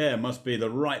Future for Care must be the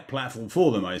right platform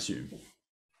for them, I assume.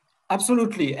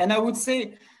 Absolutely. And I would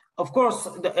say, of course,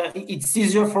 it's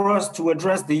easier for us to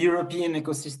address the European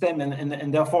ecosystem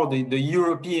and therefore the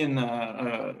European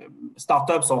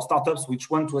startups or startups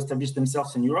which want to establish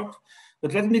themselves in Europe.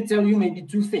 But let me tell you maybe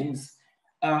two things.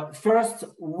 First,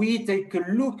 we take a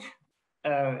look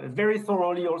very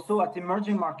thoroughly also at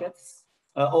emerging markets,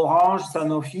 Orange,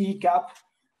 Sanofi, Cap.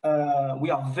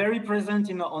 We are very present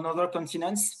on other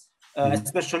continents,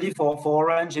 especially for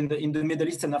Orange in the Middle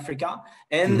East and Africa.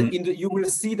 And you will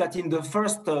see that in the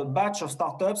first batch of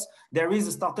startups, there is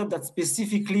a startup that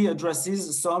specifically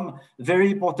addresses some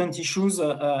very important issues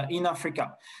in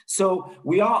Africa. So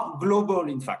we are global,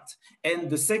 in fact.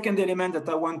 And the second element that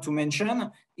I want to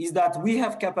mention is that we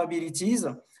have capabilities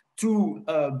to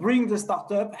bring the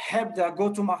startup, help their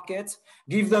go-to-market,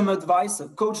 give them advice,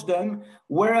 coach them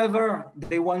wherever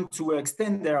they want to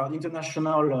extend their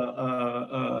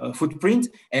international footprint,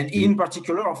 and in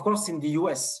particular, of course, in the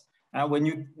US. When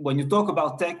you talk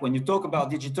about tech, when you talk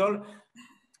about digital,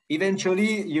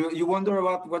 eventually you wonder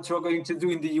about what you're going to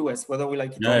do in the US, whether we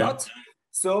like it or not.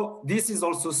 So this is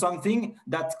also something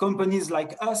that companies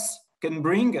like us can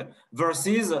bring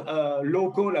versus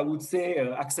local, I would say,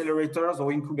 accelerators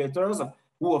or incubators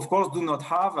who, of course, do not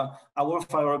have our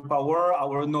firepower,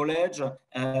 our knowledge,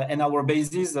 and our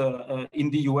bases in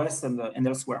the US and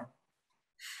elsewhere.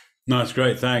 No, that's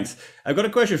great. Thanks. I've got a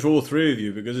question for all three of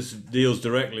you because this deals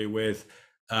directly with,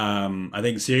 I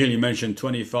think, Cyril, you mentioned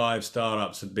 25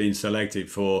 startups have been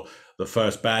selected for the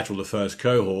first batch or the first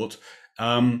cohort.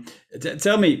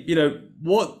 Tell me,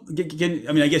 what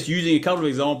I guess using a couple of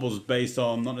examples based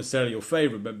on not necessarily your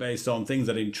favorite, but based on things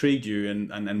that intrigued you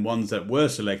and ones that were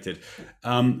selected.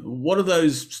 What do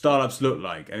those startups look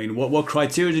like? I mean, what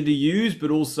criteria did you use, but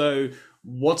also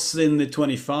what's in the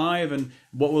 25 and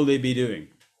what will they be doing?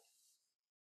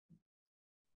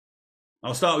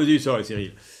 I'll start with you. Sorry,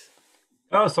 Cyril.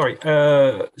 Oh, sorry.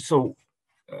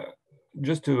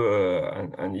 Just to,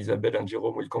 and Isabelle and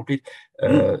Jérôme will complete.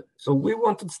 So we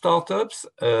wanted startups.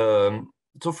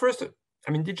 So first,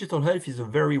 I mean, digital health is a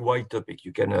very wide topic.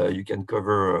 You can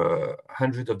cover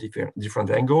hundreds of different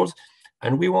angles.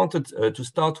 And we wanted to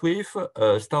start with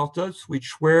startups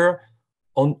which were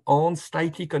on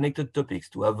slightly connected topics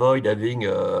to avoid having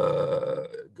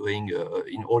going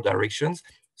in all directions.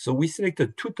 So we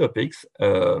selected two topics,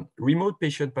 remote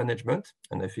patient management,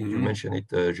 and I think you mentioned it,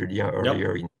 Julien,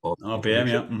 earlier in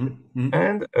RPM,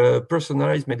 and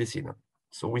personalized medicine.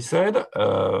 So we said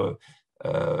those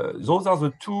are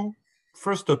the two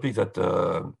first topics that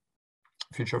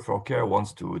Future for Care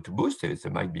wants to boost.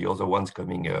 There might be other ones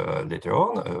coming later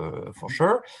on, for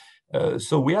sure.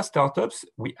 So we are startups.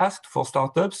 We asked for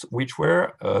startups which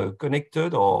were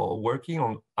connected or working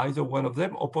on either one of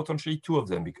them or potentially two of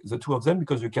them. The two of them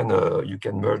because you can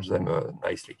merge them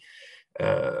nicely.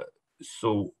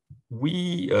 So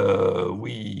we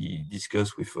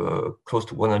discussed with close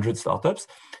to 100 startups,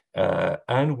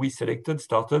 and we selected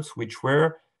startups which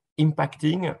were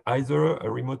impacting either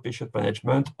a remote patient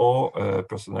management or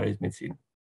personalized medicine.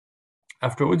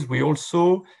 Afterwards, we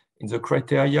also, in the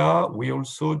criteria, we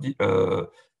also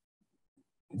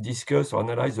discuss or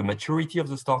analyze the maturity of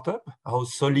the startup, how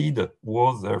solid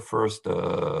was their first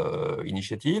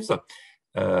initiatives.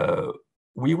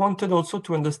 We wanted also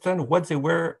to understand what they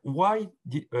were, why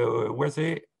were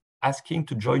they asking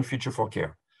to join Future for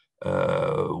Care?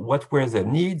 What were their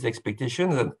needs,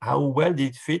 expectations, and how well did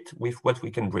it fit with what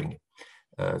we can bring?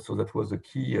 So that was the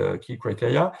key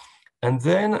criteria. And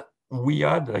then we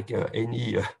had, like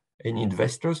any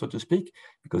investor, so to speak,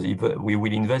 because if we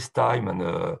will invest time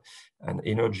and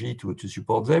energy to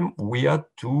support them, we had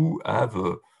to have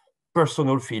a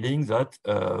personal feeling that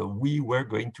we were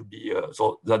going to be,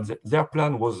 so that their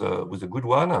plan was a good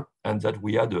one, and that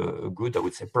we had a good, I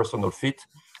would say, personal fit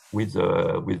with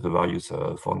the various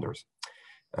founders.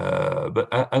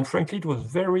 And frankly, it was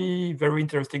very, very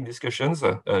interesting discussions.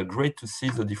 Great to see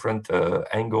the different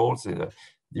angles,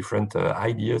 different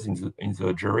ideas in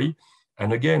the jury.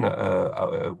 And again,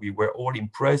 we were all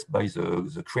impressed by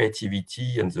the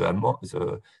creativity and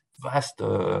the vast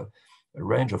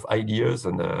range of ideas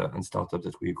and startups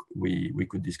that we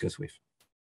could discuss with.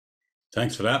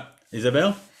 Thanks for that.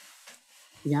 Isabelle?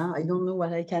 Yeah, I don't know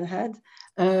what I can add.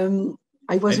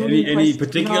 I was any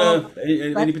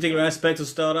particular aspects of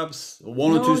startups, or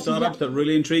one or two startups that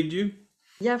really intrigued you?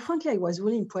 Yeah, frankly, I was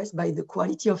really impressed by the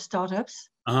quality of startups,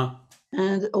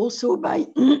 and also by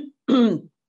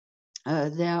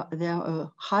their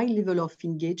high level of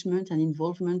engagement and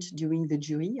involvement during the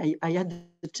jury. I had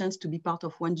the chance to be part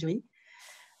of one jury,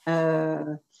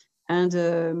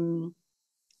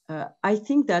 I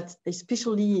think that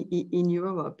especially in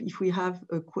Europe, if we have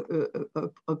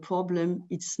a problem,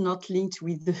 it's not linked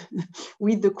with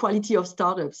the quality of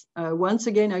startups. Once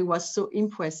again, I was so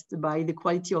impressed by the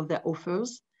quality of their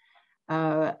offers,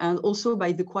 and also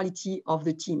by the quality of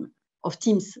the teams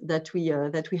that we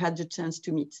had the chance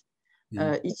to meet.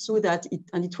 It's so that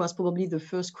it was probably the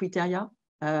first criteria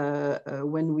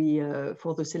when we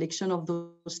for the selection of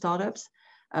those startups.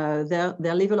 Their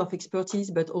level of expertise,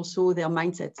 but also their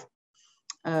mindset.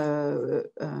 In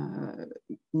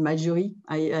my jury,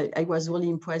 I was really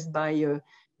impressed by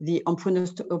the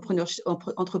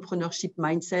entrepreneurship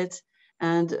mindset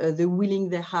and the willing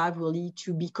they have really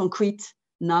to be concrete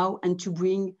now and to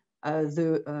bring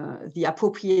the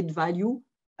appropriate value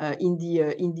in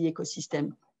the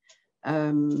ecosystem.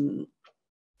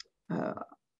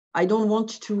 I don't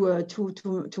want to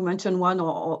mention one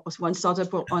or one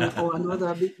startup or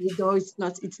another because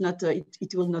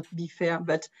it will not be fair.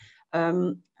 But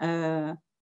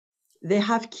they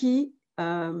have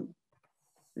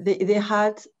they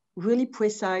had really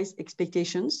precise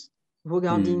expectations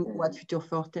regarding what Future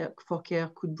for Care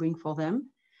could bring for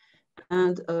them,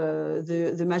 and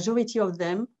the majority of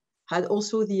them had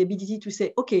also the ability to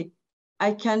say, okay,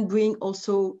 I can bring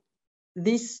also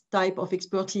this type of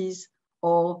expertise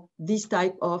or this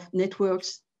type of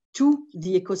networks to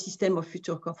the ecosystem of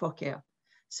Future for Care.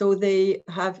 So they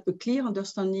have a clear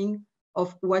understanding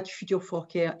of what Future for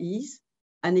Care is,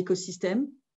 an ecosystem,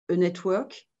 a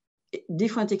network,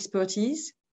 different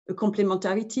expertise, a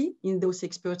complementarity in those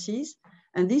expertise.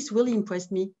 And this really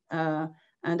impressed me. And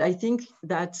I think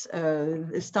that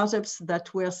the startups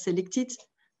that were selected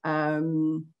are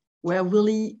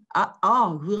really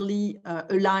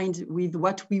aligned with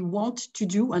what we want to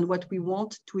do and what we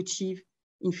want to achieve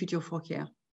in Future for Care.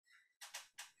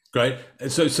 Great.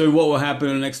 So what will happen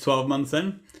in the next 12 months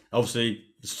then? Obviously,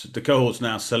 the cohort's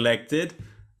now selected.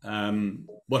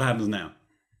 What happens now?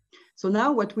 So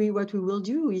now what we will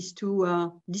do is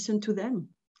to listen to them,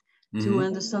 to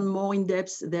understand more in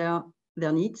depth their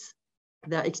needs,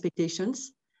 their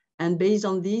expectations. And based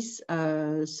on this,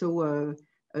 the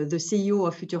CEO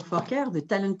of Future for Care, the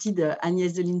talented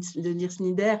Agnès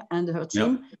Delire-Snider and her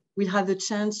team will have the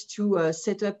chance to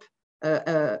set up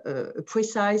a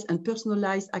precise and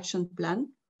personalized action plan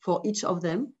for each of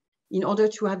them in order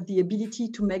to have the ability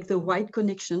to make the right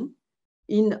connection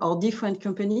in our different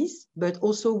companies, but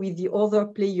also with the other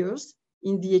players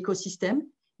in the ecosystem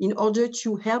in order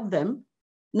to help them,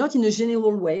 not in a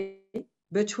general way,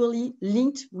 but really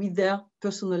linked with their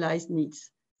personalized needs.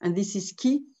 And this is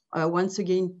key, once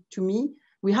again, to me.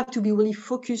 We have to be really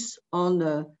focused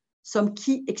on some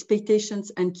key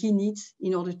expectations and key needs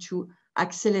in order to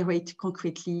accelerate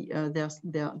concretely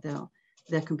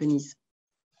their companies.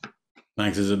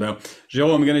 Thanks, Isabelle.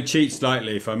 Joel, I'm going to cheat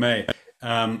slightly, if I may,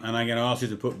 and I'm going to ask you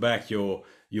to put back your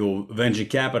venture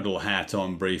capital hat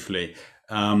on briefly.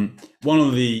 One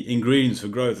of the ingredients for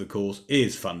growth, of course,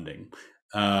 is funding,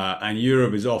 and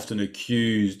Europe is often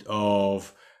accused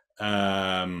of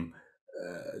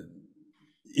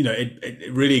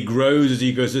it really grows as an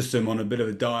ecosystem on a bit of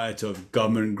a diet of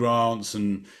government grants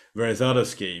and various other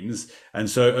schemes. And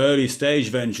so early stage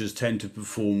ventures tend to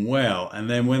perform well. And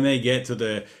then when they get to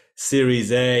the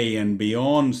Series A and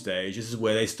beyond stage, this is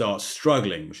where they start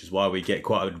struggling, which is why we get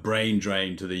quite a brain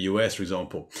drain to the US, for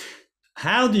example.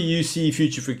 How do you see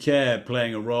Future for Care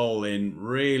playing a role in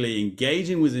really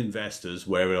engaging with investors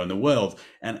wherever in the world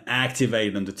and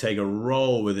activate them to take a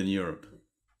role within Europe?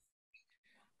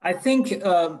 I think,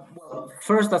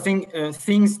 first, I think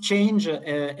things change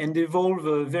and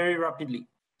evolve very rapidly.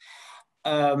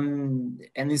 And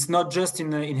it's not just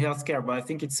in healthcare, but I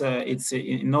think it's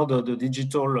in all the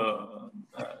digital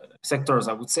sectors,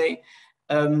 I would say.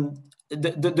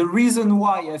 The reason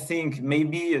why I think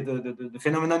maybe the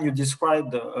phenomenon you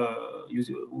described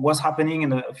was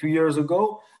happening a few years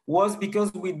ago was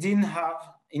because we didn't have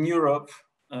in Europe,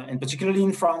 and particularly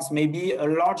in France, maybe a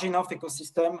large enough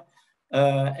ecosystem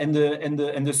and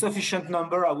the sufficient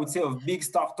number, I would say, of big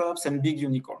startups and big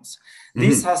unicorns. Mm-hmm.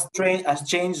 This has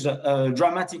changed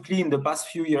dramatically in the past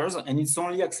few years, and it's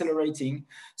only accelerating.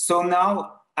 So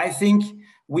now I think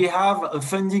we have a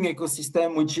funding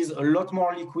ecosystem which is a lot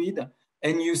more liquid,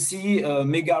 and you see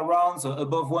mega rounds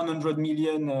above 100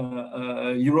 million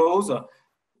euros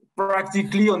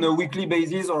practically on a weekly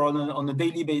basis or on a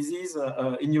daily basis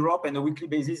in Europe, and a weekly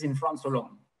basis in France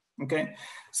alone. Okay,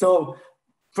 so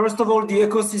first of all, the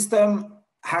ecosystem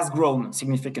has grown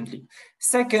significantly.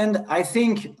 Second, I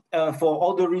think for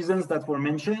all the reasons that were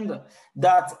mentioned,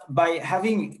 that by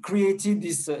having created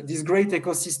this great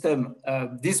ecosystem,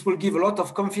 this will give a lot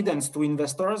of confidence to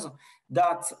investors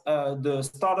that the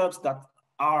startups that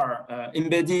are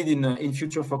embedded in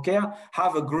Future for Care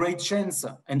have a great chance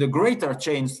and a greater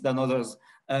chance than others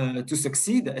to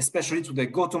succeed, especially to the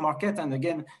go-to-market. And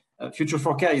again, Future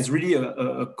for Care is really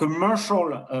a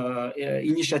commercial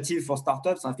initiative for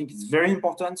startups. I think it's very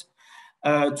important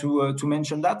to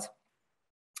mention that.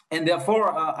 And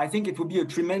therefore, I think it would be a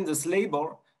tremendous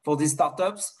label for these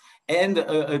startups and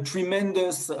a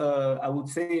tremendous, I would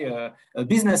say, a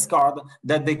business card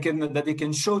that they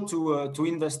can show to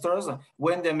investors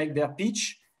when they make their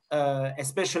pitch,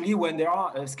 especially when they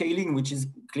are scaling, which is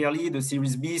clearly the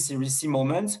Series B, Series C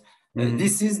moment. Mm-hmm.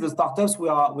 This is the startups we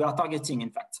are targeting, in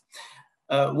fact.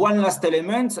 One last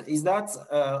element is that,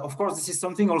 of course, this is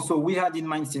something also we had in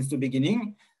mind since the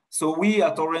beginning. So we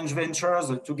at Orange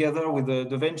Ventures, together with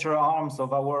the venture arms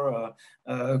of our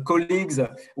colleagues,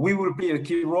 we will play a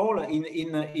key role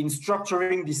in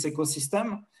structuring this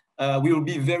ecosystem. We will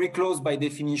be very close by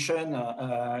definition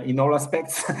in all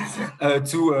aspects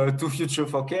to Future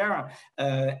for Care,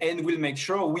 and we'll make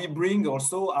sure we bring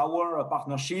also our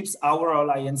partnerships, our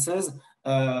alliances,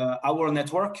 our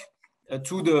network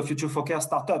to the Future for Care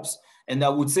startups. And I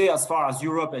would say, as far as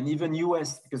Europe and even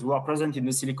US, because we are present in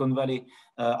the Silicon Valley,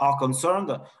 are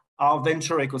concerned, our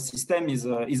venture ecosystem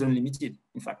is unlimited,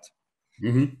 in fact.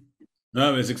 Mm-hmm.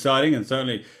 No, it's exciting, and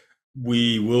certainly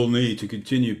we will need to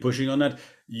continue pushing on that.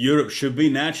 Europe should be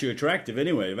naturally attractive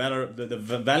anyway.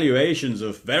 The valuations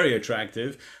are very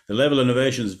attractive. The level of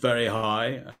innovation is very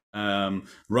high.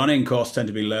 Running costs tend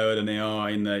to be lower than they are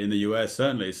in the US,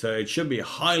 certainly. So it should be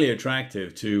highly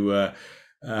attractive to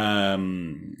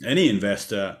any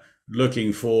investor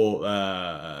looking for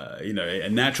a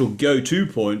natural go-to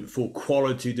point for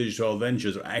quality digital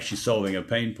ventures, or actually solving a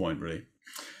pain point, really.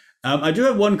 I do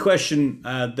have one question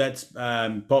that's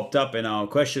popped up in our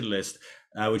question list,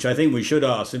 which I think we should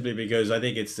ask, simply because I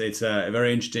think it's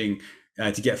very interesting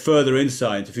to get further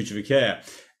insight into Future for Care.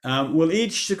 Will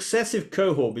each successive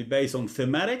cohort be based on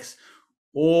thematics,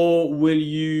 or will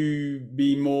you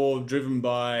be more driven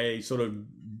by sort of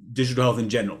digital health in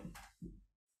general?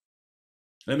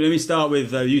 Let me start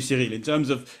with you, Cyril. In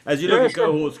terms of, as you look at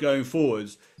cohorts going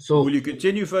forwards, so will you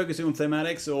continue focusing on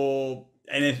thematics, or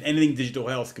anything digital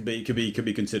health could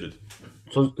be considered?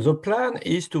 So the plan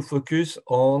is to focus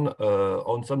on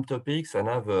some topics and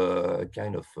have a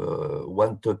kind of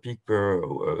one topic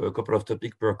a couple of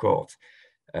topics per cohort.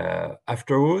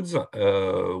 Afterwards,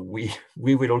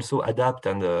 we will also adapt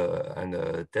and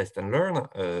test and learn.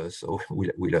 So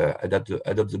we'll adapt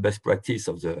the best practice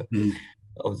of the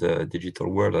the digital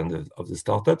world and of the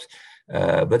startups,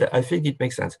 but I think it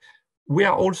makes sense. We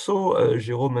are also,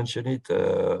 Jérôme mentioned it,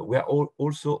 we are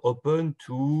also open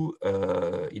to,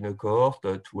 in a cohort,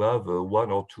 to have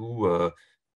one or two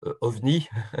OVNI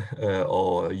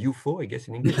or UFO, I guess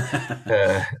in English,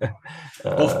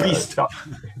 Off-piste.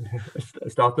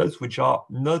 startups which are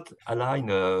not aligned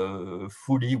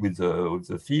fully with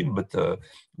the theme, but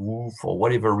who, for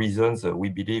whatever reasons, we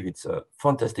believe it's a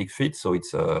fantastic fit. So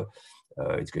it's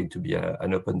going to be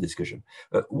an open discussion.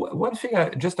 One thing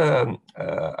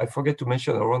I forget to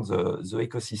mention around the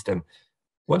ecosystem.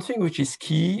 One thing which is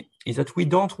key is that we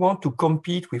don't want to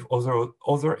compete with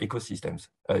other ecosystems.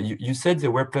 You said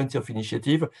there were plenty of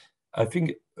initiatives. I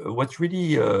think what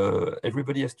really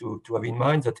everybody has to have in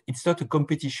mind that it's not a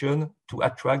competition to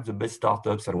attract the best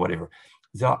startups and whatever.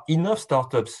 There are enough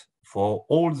startups for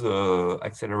all the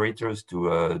accelerators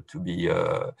to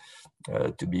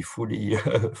be fully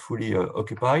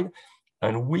occupied,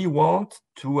 and we want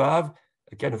to have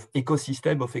a kind of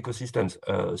ecosystem of ecosystems.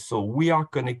 So we are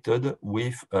connected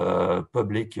with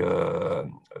public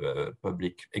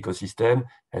ecosystem,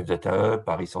 Health Data Hub,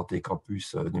 Paris Santé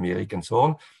Campus Numérique, and so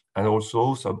on, and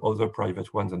also some other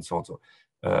private ones and so on. So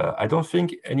I don't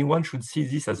think anyone should see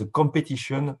this as a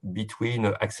competition between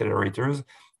accelerators.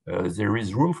 There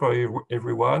is room for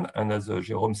everyone, and as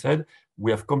Jérôme said,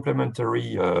 we have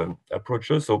complementary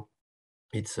approaches. So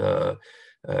it's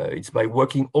by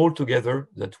working all together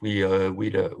that we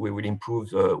will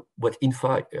improve. What in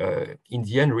fact, in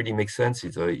the end, really makes sense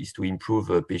is to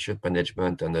improve patient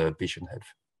management and patient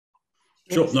health.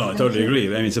 Sure, no, I totally agree.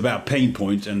 I mean, it's about pain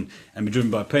point and be driven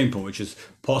by pain point, which is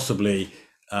possibly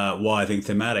why I think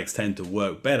thematics tend to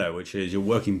work better, which is you're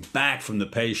working back from the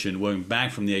patient, working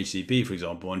back from the HCP, for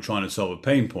example, and trying to solve a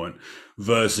pain point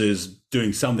versus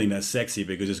doing something that's sexy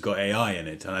because it's got AI in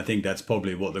it. And I think that's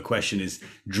probably what the question is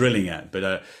drilling at.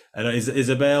 But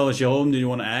Isabelle, Jérôme, do you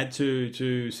want to add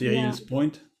to Cyril's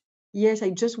point? Yes, I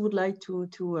just would like to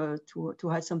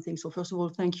add something. So first of all,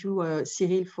 thank you,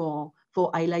 Cyril, for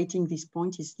highlighting this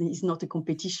point. It's not a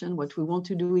competition. What we want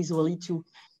to do is really to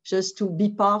be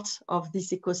part of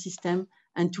this ecosystem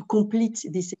and to complete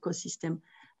this ecosystem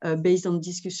based on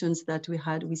discussions that we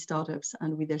had with startups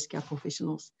and with healthcare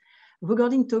professionals.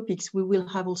 Regarding topics, we will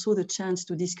have also the chance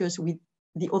to discuss with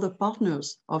the other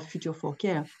partners of Future for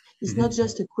Care. It's not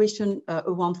just a question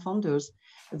around funders.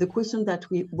 The question that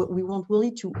we want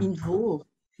really to involve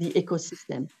the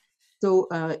ecosystem. So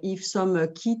if some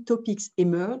key topics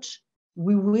emerge,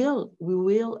 we will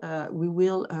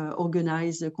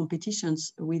organize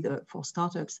competitions for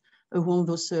startups around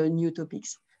those new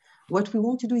topics. What we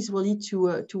want to do is really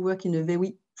to work in a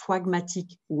very pragmatic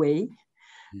way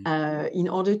in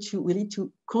order to really to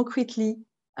concretely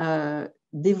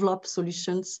develop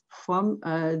solutions from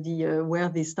where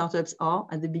the startups are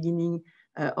at the beginning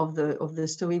of the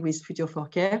story with Future for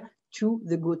Care to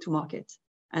the go-to-market.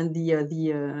 And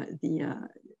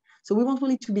so we want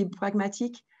really to be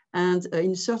pragmatic, and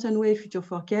in a certain way, Future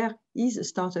for Care is a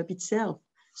startup itself.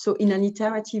 So in an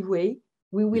iterative way,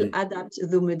 we will adapt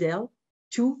the model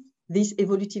to this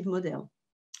evolutive model.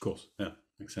 Of course, yeah,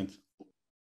 makes sense.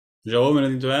 Jérôme,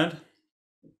 anything to add?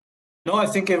 No, I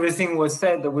think everything was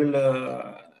said.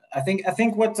 I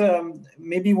think what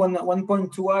maybe one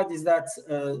point to add is that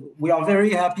we are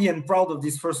very happy and proud of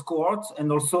this first cohort,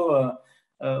 and also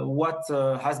what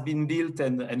has been built,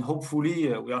 and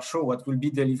hopefully we are sure what will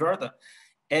be delivered.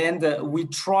 And we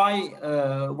try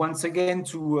once again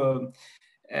to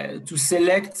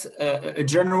select a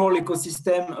general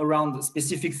ecosystem around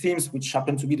specific themes, which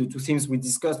happen to be the two themes we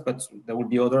discussed, but there will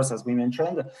be others, as we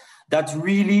mentioned, that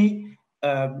really,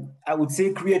 I would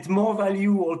say, create more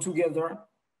value altogether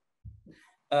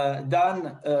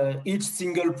than each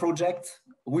single project,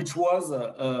 which was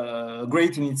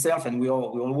great in itself, and we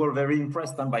all were very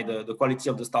impressed by the quality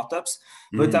of the startups.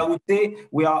 But I would say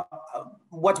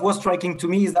what was striking to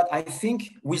me is that I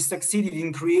think we succeeded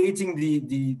in creating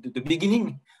the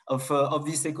beginning of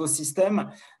this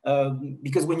ecosystem,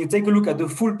 because when you take a look at the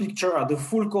full picture, at the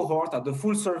full cohort, at the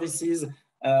full services,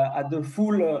 at the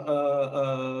full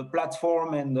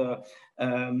platform and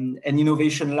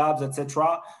innovation labs,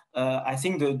 etc., I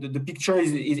think the picture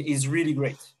is really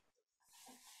great.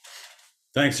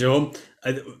 Thanks, Jérôme.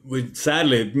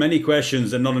 Sadly, many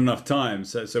questions and not enough time,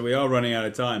 so we are running out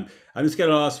of time. I'm just going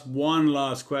to ask one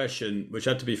last question, which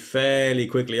had to be fairly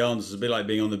quickly answered. It's a bit like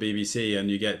being on the BBC, and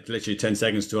you get literally 10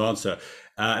 seconds to answer.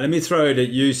 Let me throw it at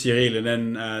you, Cyril,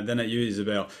 and then at you,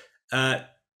 Isabelle.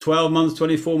 12 months,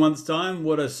 24 months time,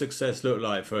 what does success look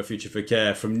like for Future for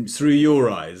Care through your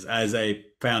eyes as a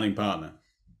founding partner?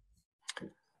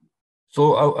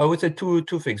 So I would say two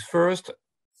things. First,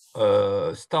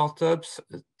 startups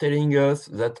telling us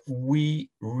that we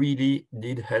really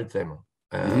did help them.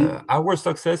 Our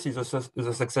success is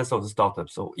the success of the startup.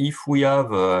 So if we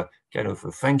have a kind of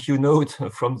a thank you note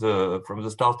from the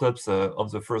startups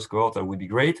of the first cohort, that would be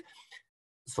great.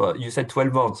 So you said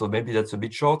 12 months, so maybe that's a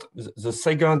bit short. The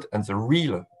second and the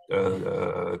real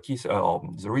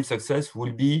the real success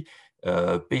will be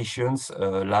patients'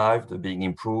 lives being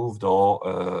improved, or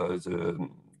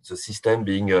the system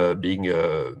being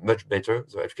much better,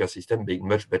 the healthcare system being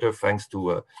much better thanks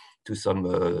to some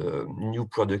new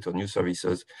product or new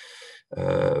services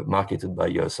marketed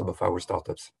by some of our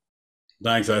startups.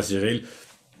 Thanks, Cyril.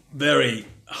 Very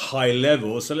high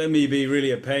level. So let me be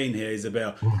really a pain here,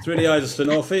 Isabelle. Through the eyes of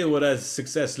Sanofi, what does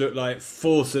success look like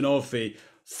for Sanofi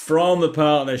from the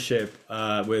partnership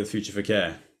with Future for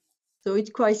Care? So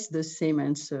it's quite the same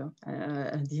answer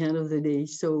at the end of the day.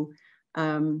 So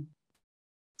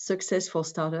success for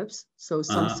startups. So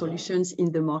some solutions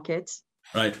in the market.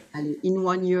 Right. And in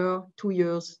 1 year, 2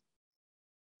 years,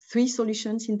 3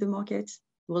 solutions in the market,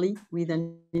 really, with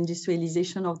an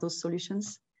industrialization of those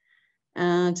solutions.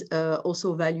 And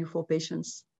also value for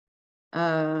patients.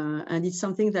 And it's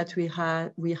something that we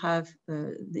had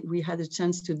a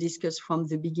chance to discuss from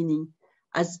the beginning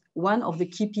as one of the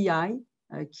KPI,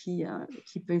 key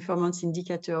performance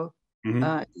indicator,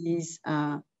 is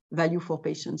value for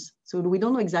patients. So we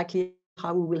don't know exactly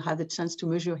how we will have the chance to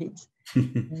measure it.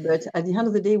 But at the end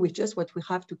of the day, with just what we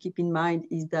have to keep in mind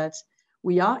is that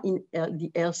we are in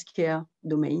the healthcare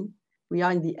domain. We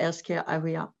are in the healthcare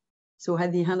area. So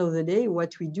at the end of the day,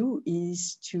 what we do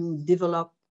is to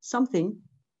develop something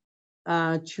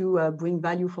to bring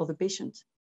value for the patient.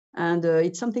 And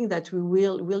it's something that we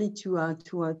will really to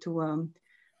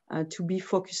be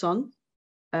focused on.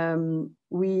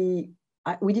 We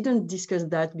didn't discuss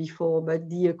that before, but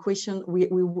the question we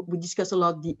discussed a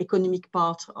lot the economic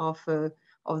part of the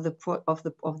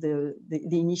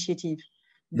initiative.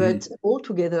 But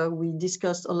altogether, we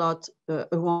discussed a lot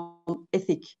around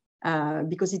ethics.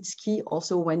 Because it's key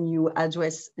also when you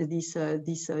address this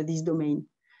domain.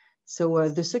 So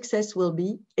the success will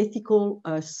be ethical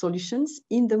solutions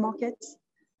in the market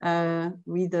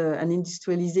with an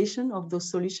industrialization of those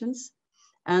solutions,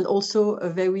 and also a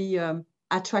very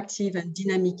attractive and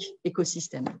dynamic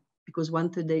ecosystem. Because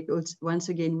once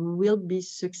again, we will be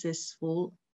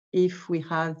successful if we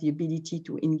have the ability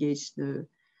to engage the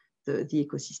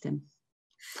ecosystem,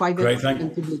 private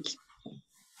and public.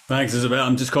 Thanks, Isabelle.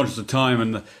 I'm just conscious of time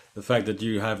and the fact that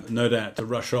you have no doubt to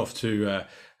rush off to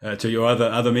your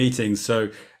other meetings. So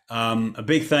a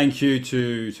big thank you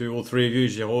to all three of you,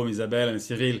 Jérôme, Isabelle, and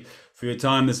Cyril, for your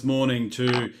time this morning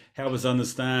to help us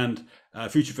understand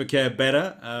Future for Care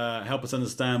better, help us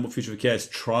understand what Future for Care is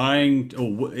trying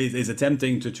or is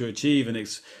attempting to achieve in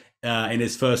its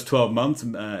first 12 months.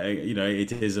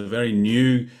 It is a very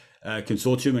new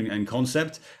consortium and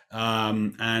concept,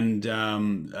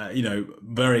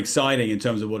 very exciting in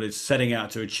terms of what it's setting out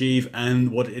to achieve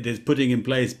and what it is putting in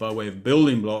place by way of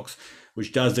building blocks,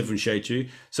 which does differentiate you.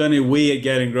 Certainly we at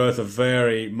Getting Growth are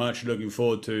very much looking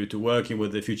forward to working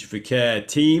with the Future for Care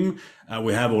team.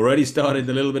 We have already started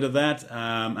a little bit of that,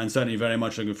 and certainly very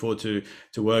much looking forward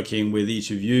to working with each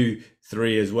of you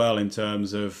three as well in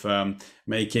terms of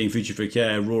making Future for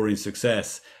Care a roaring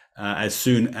success as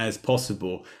soon as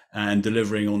possible, and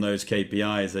delivering on those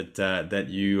KPIs that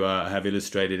you have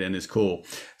illustrated in this call.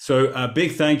 So a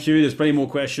big thank you. There's plenty more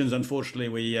questions. Unfortunately,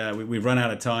 we've run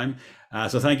out of time.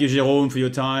 So thank you, Jérôme, for your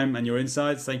time and your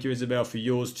insights. Thank you, Isabelle, for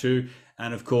yours too.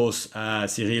 And of course,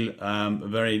 Cyril,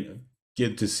 very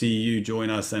good to see you join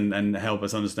us and help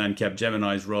us understand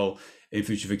Capgemini's role in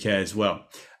Future for Care as well.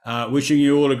 Wishing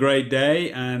you all a great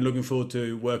day and looking forward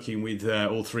to working with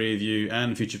all three of you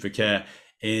and Future for Care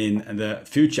in the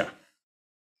future.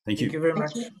 Thank you. Thank you very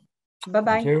much.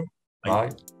 Bye-bye. Thank you.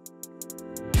 Bye.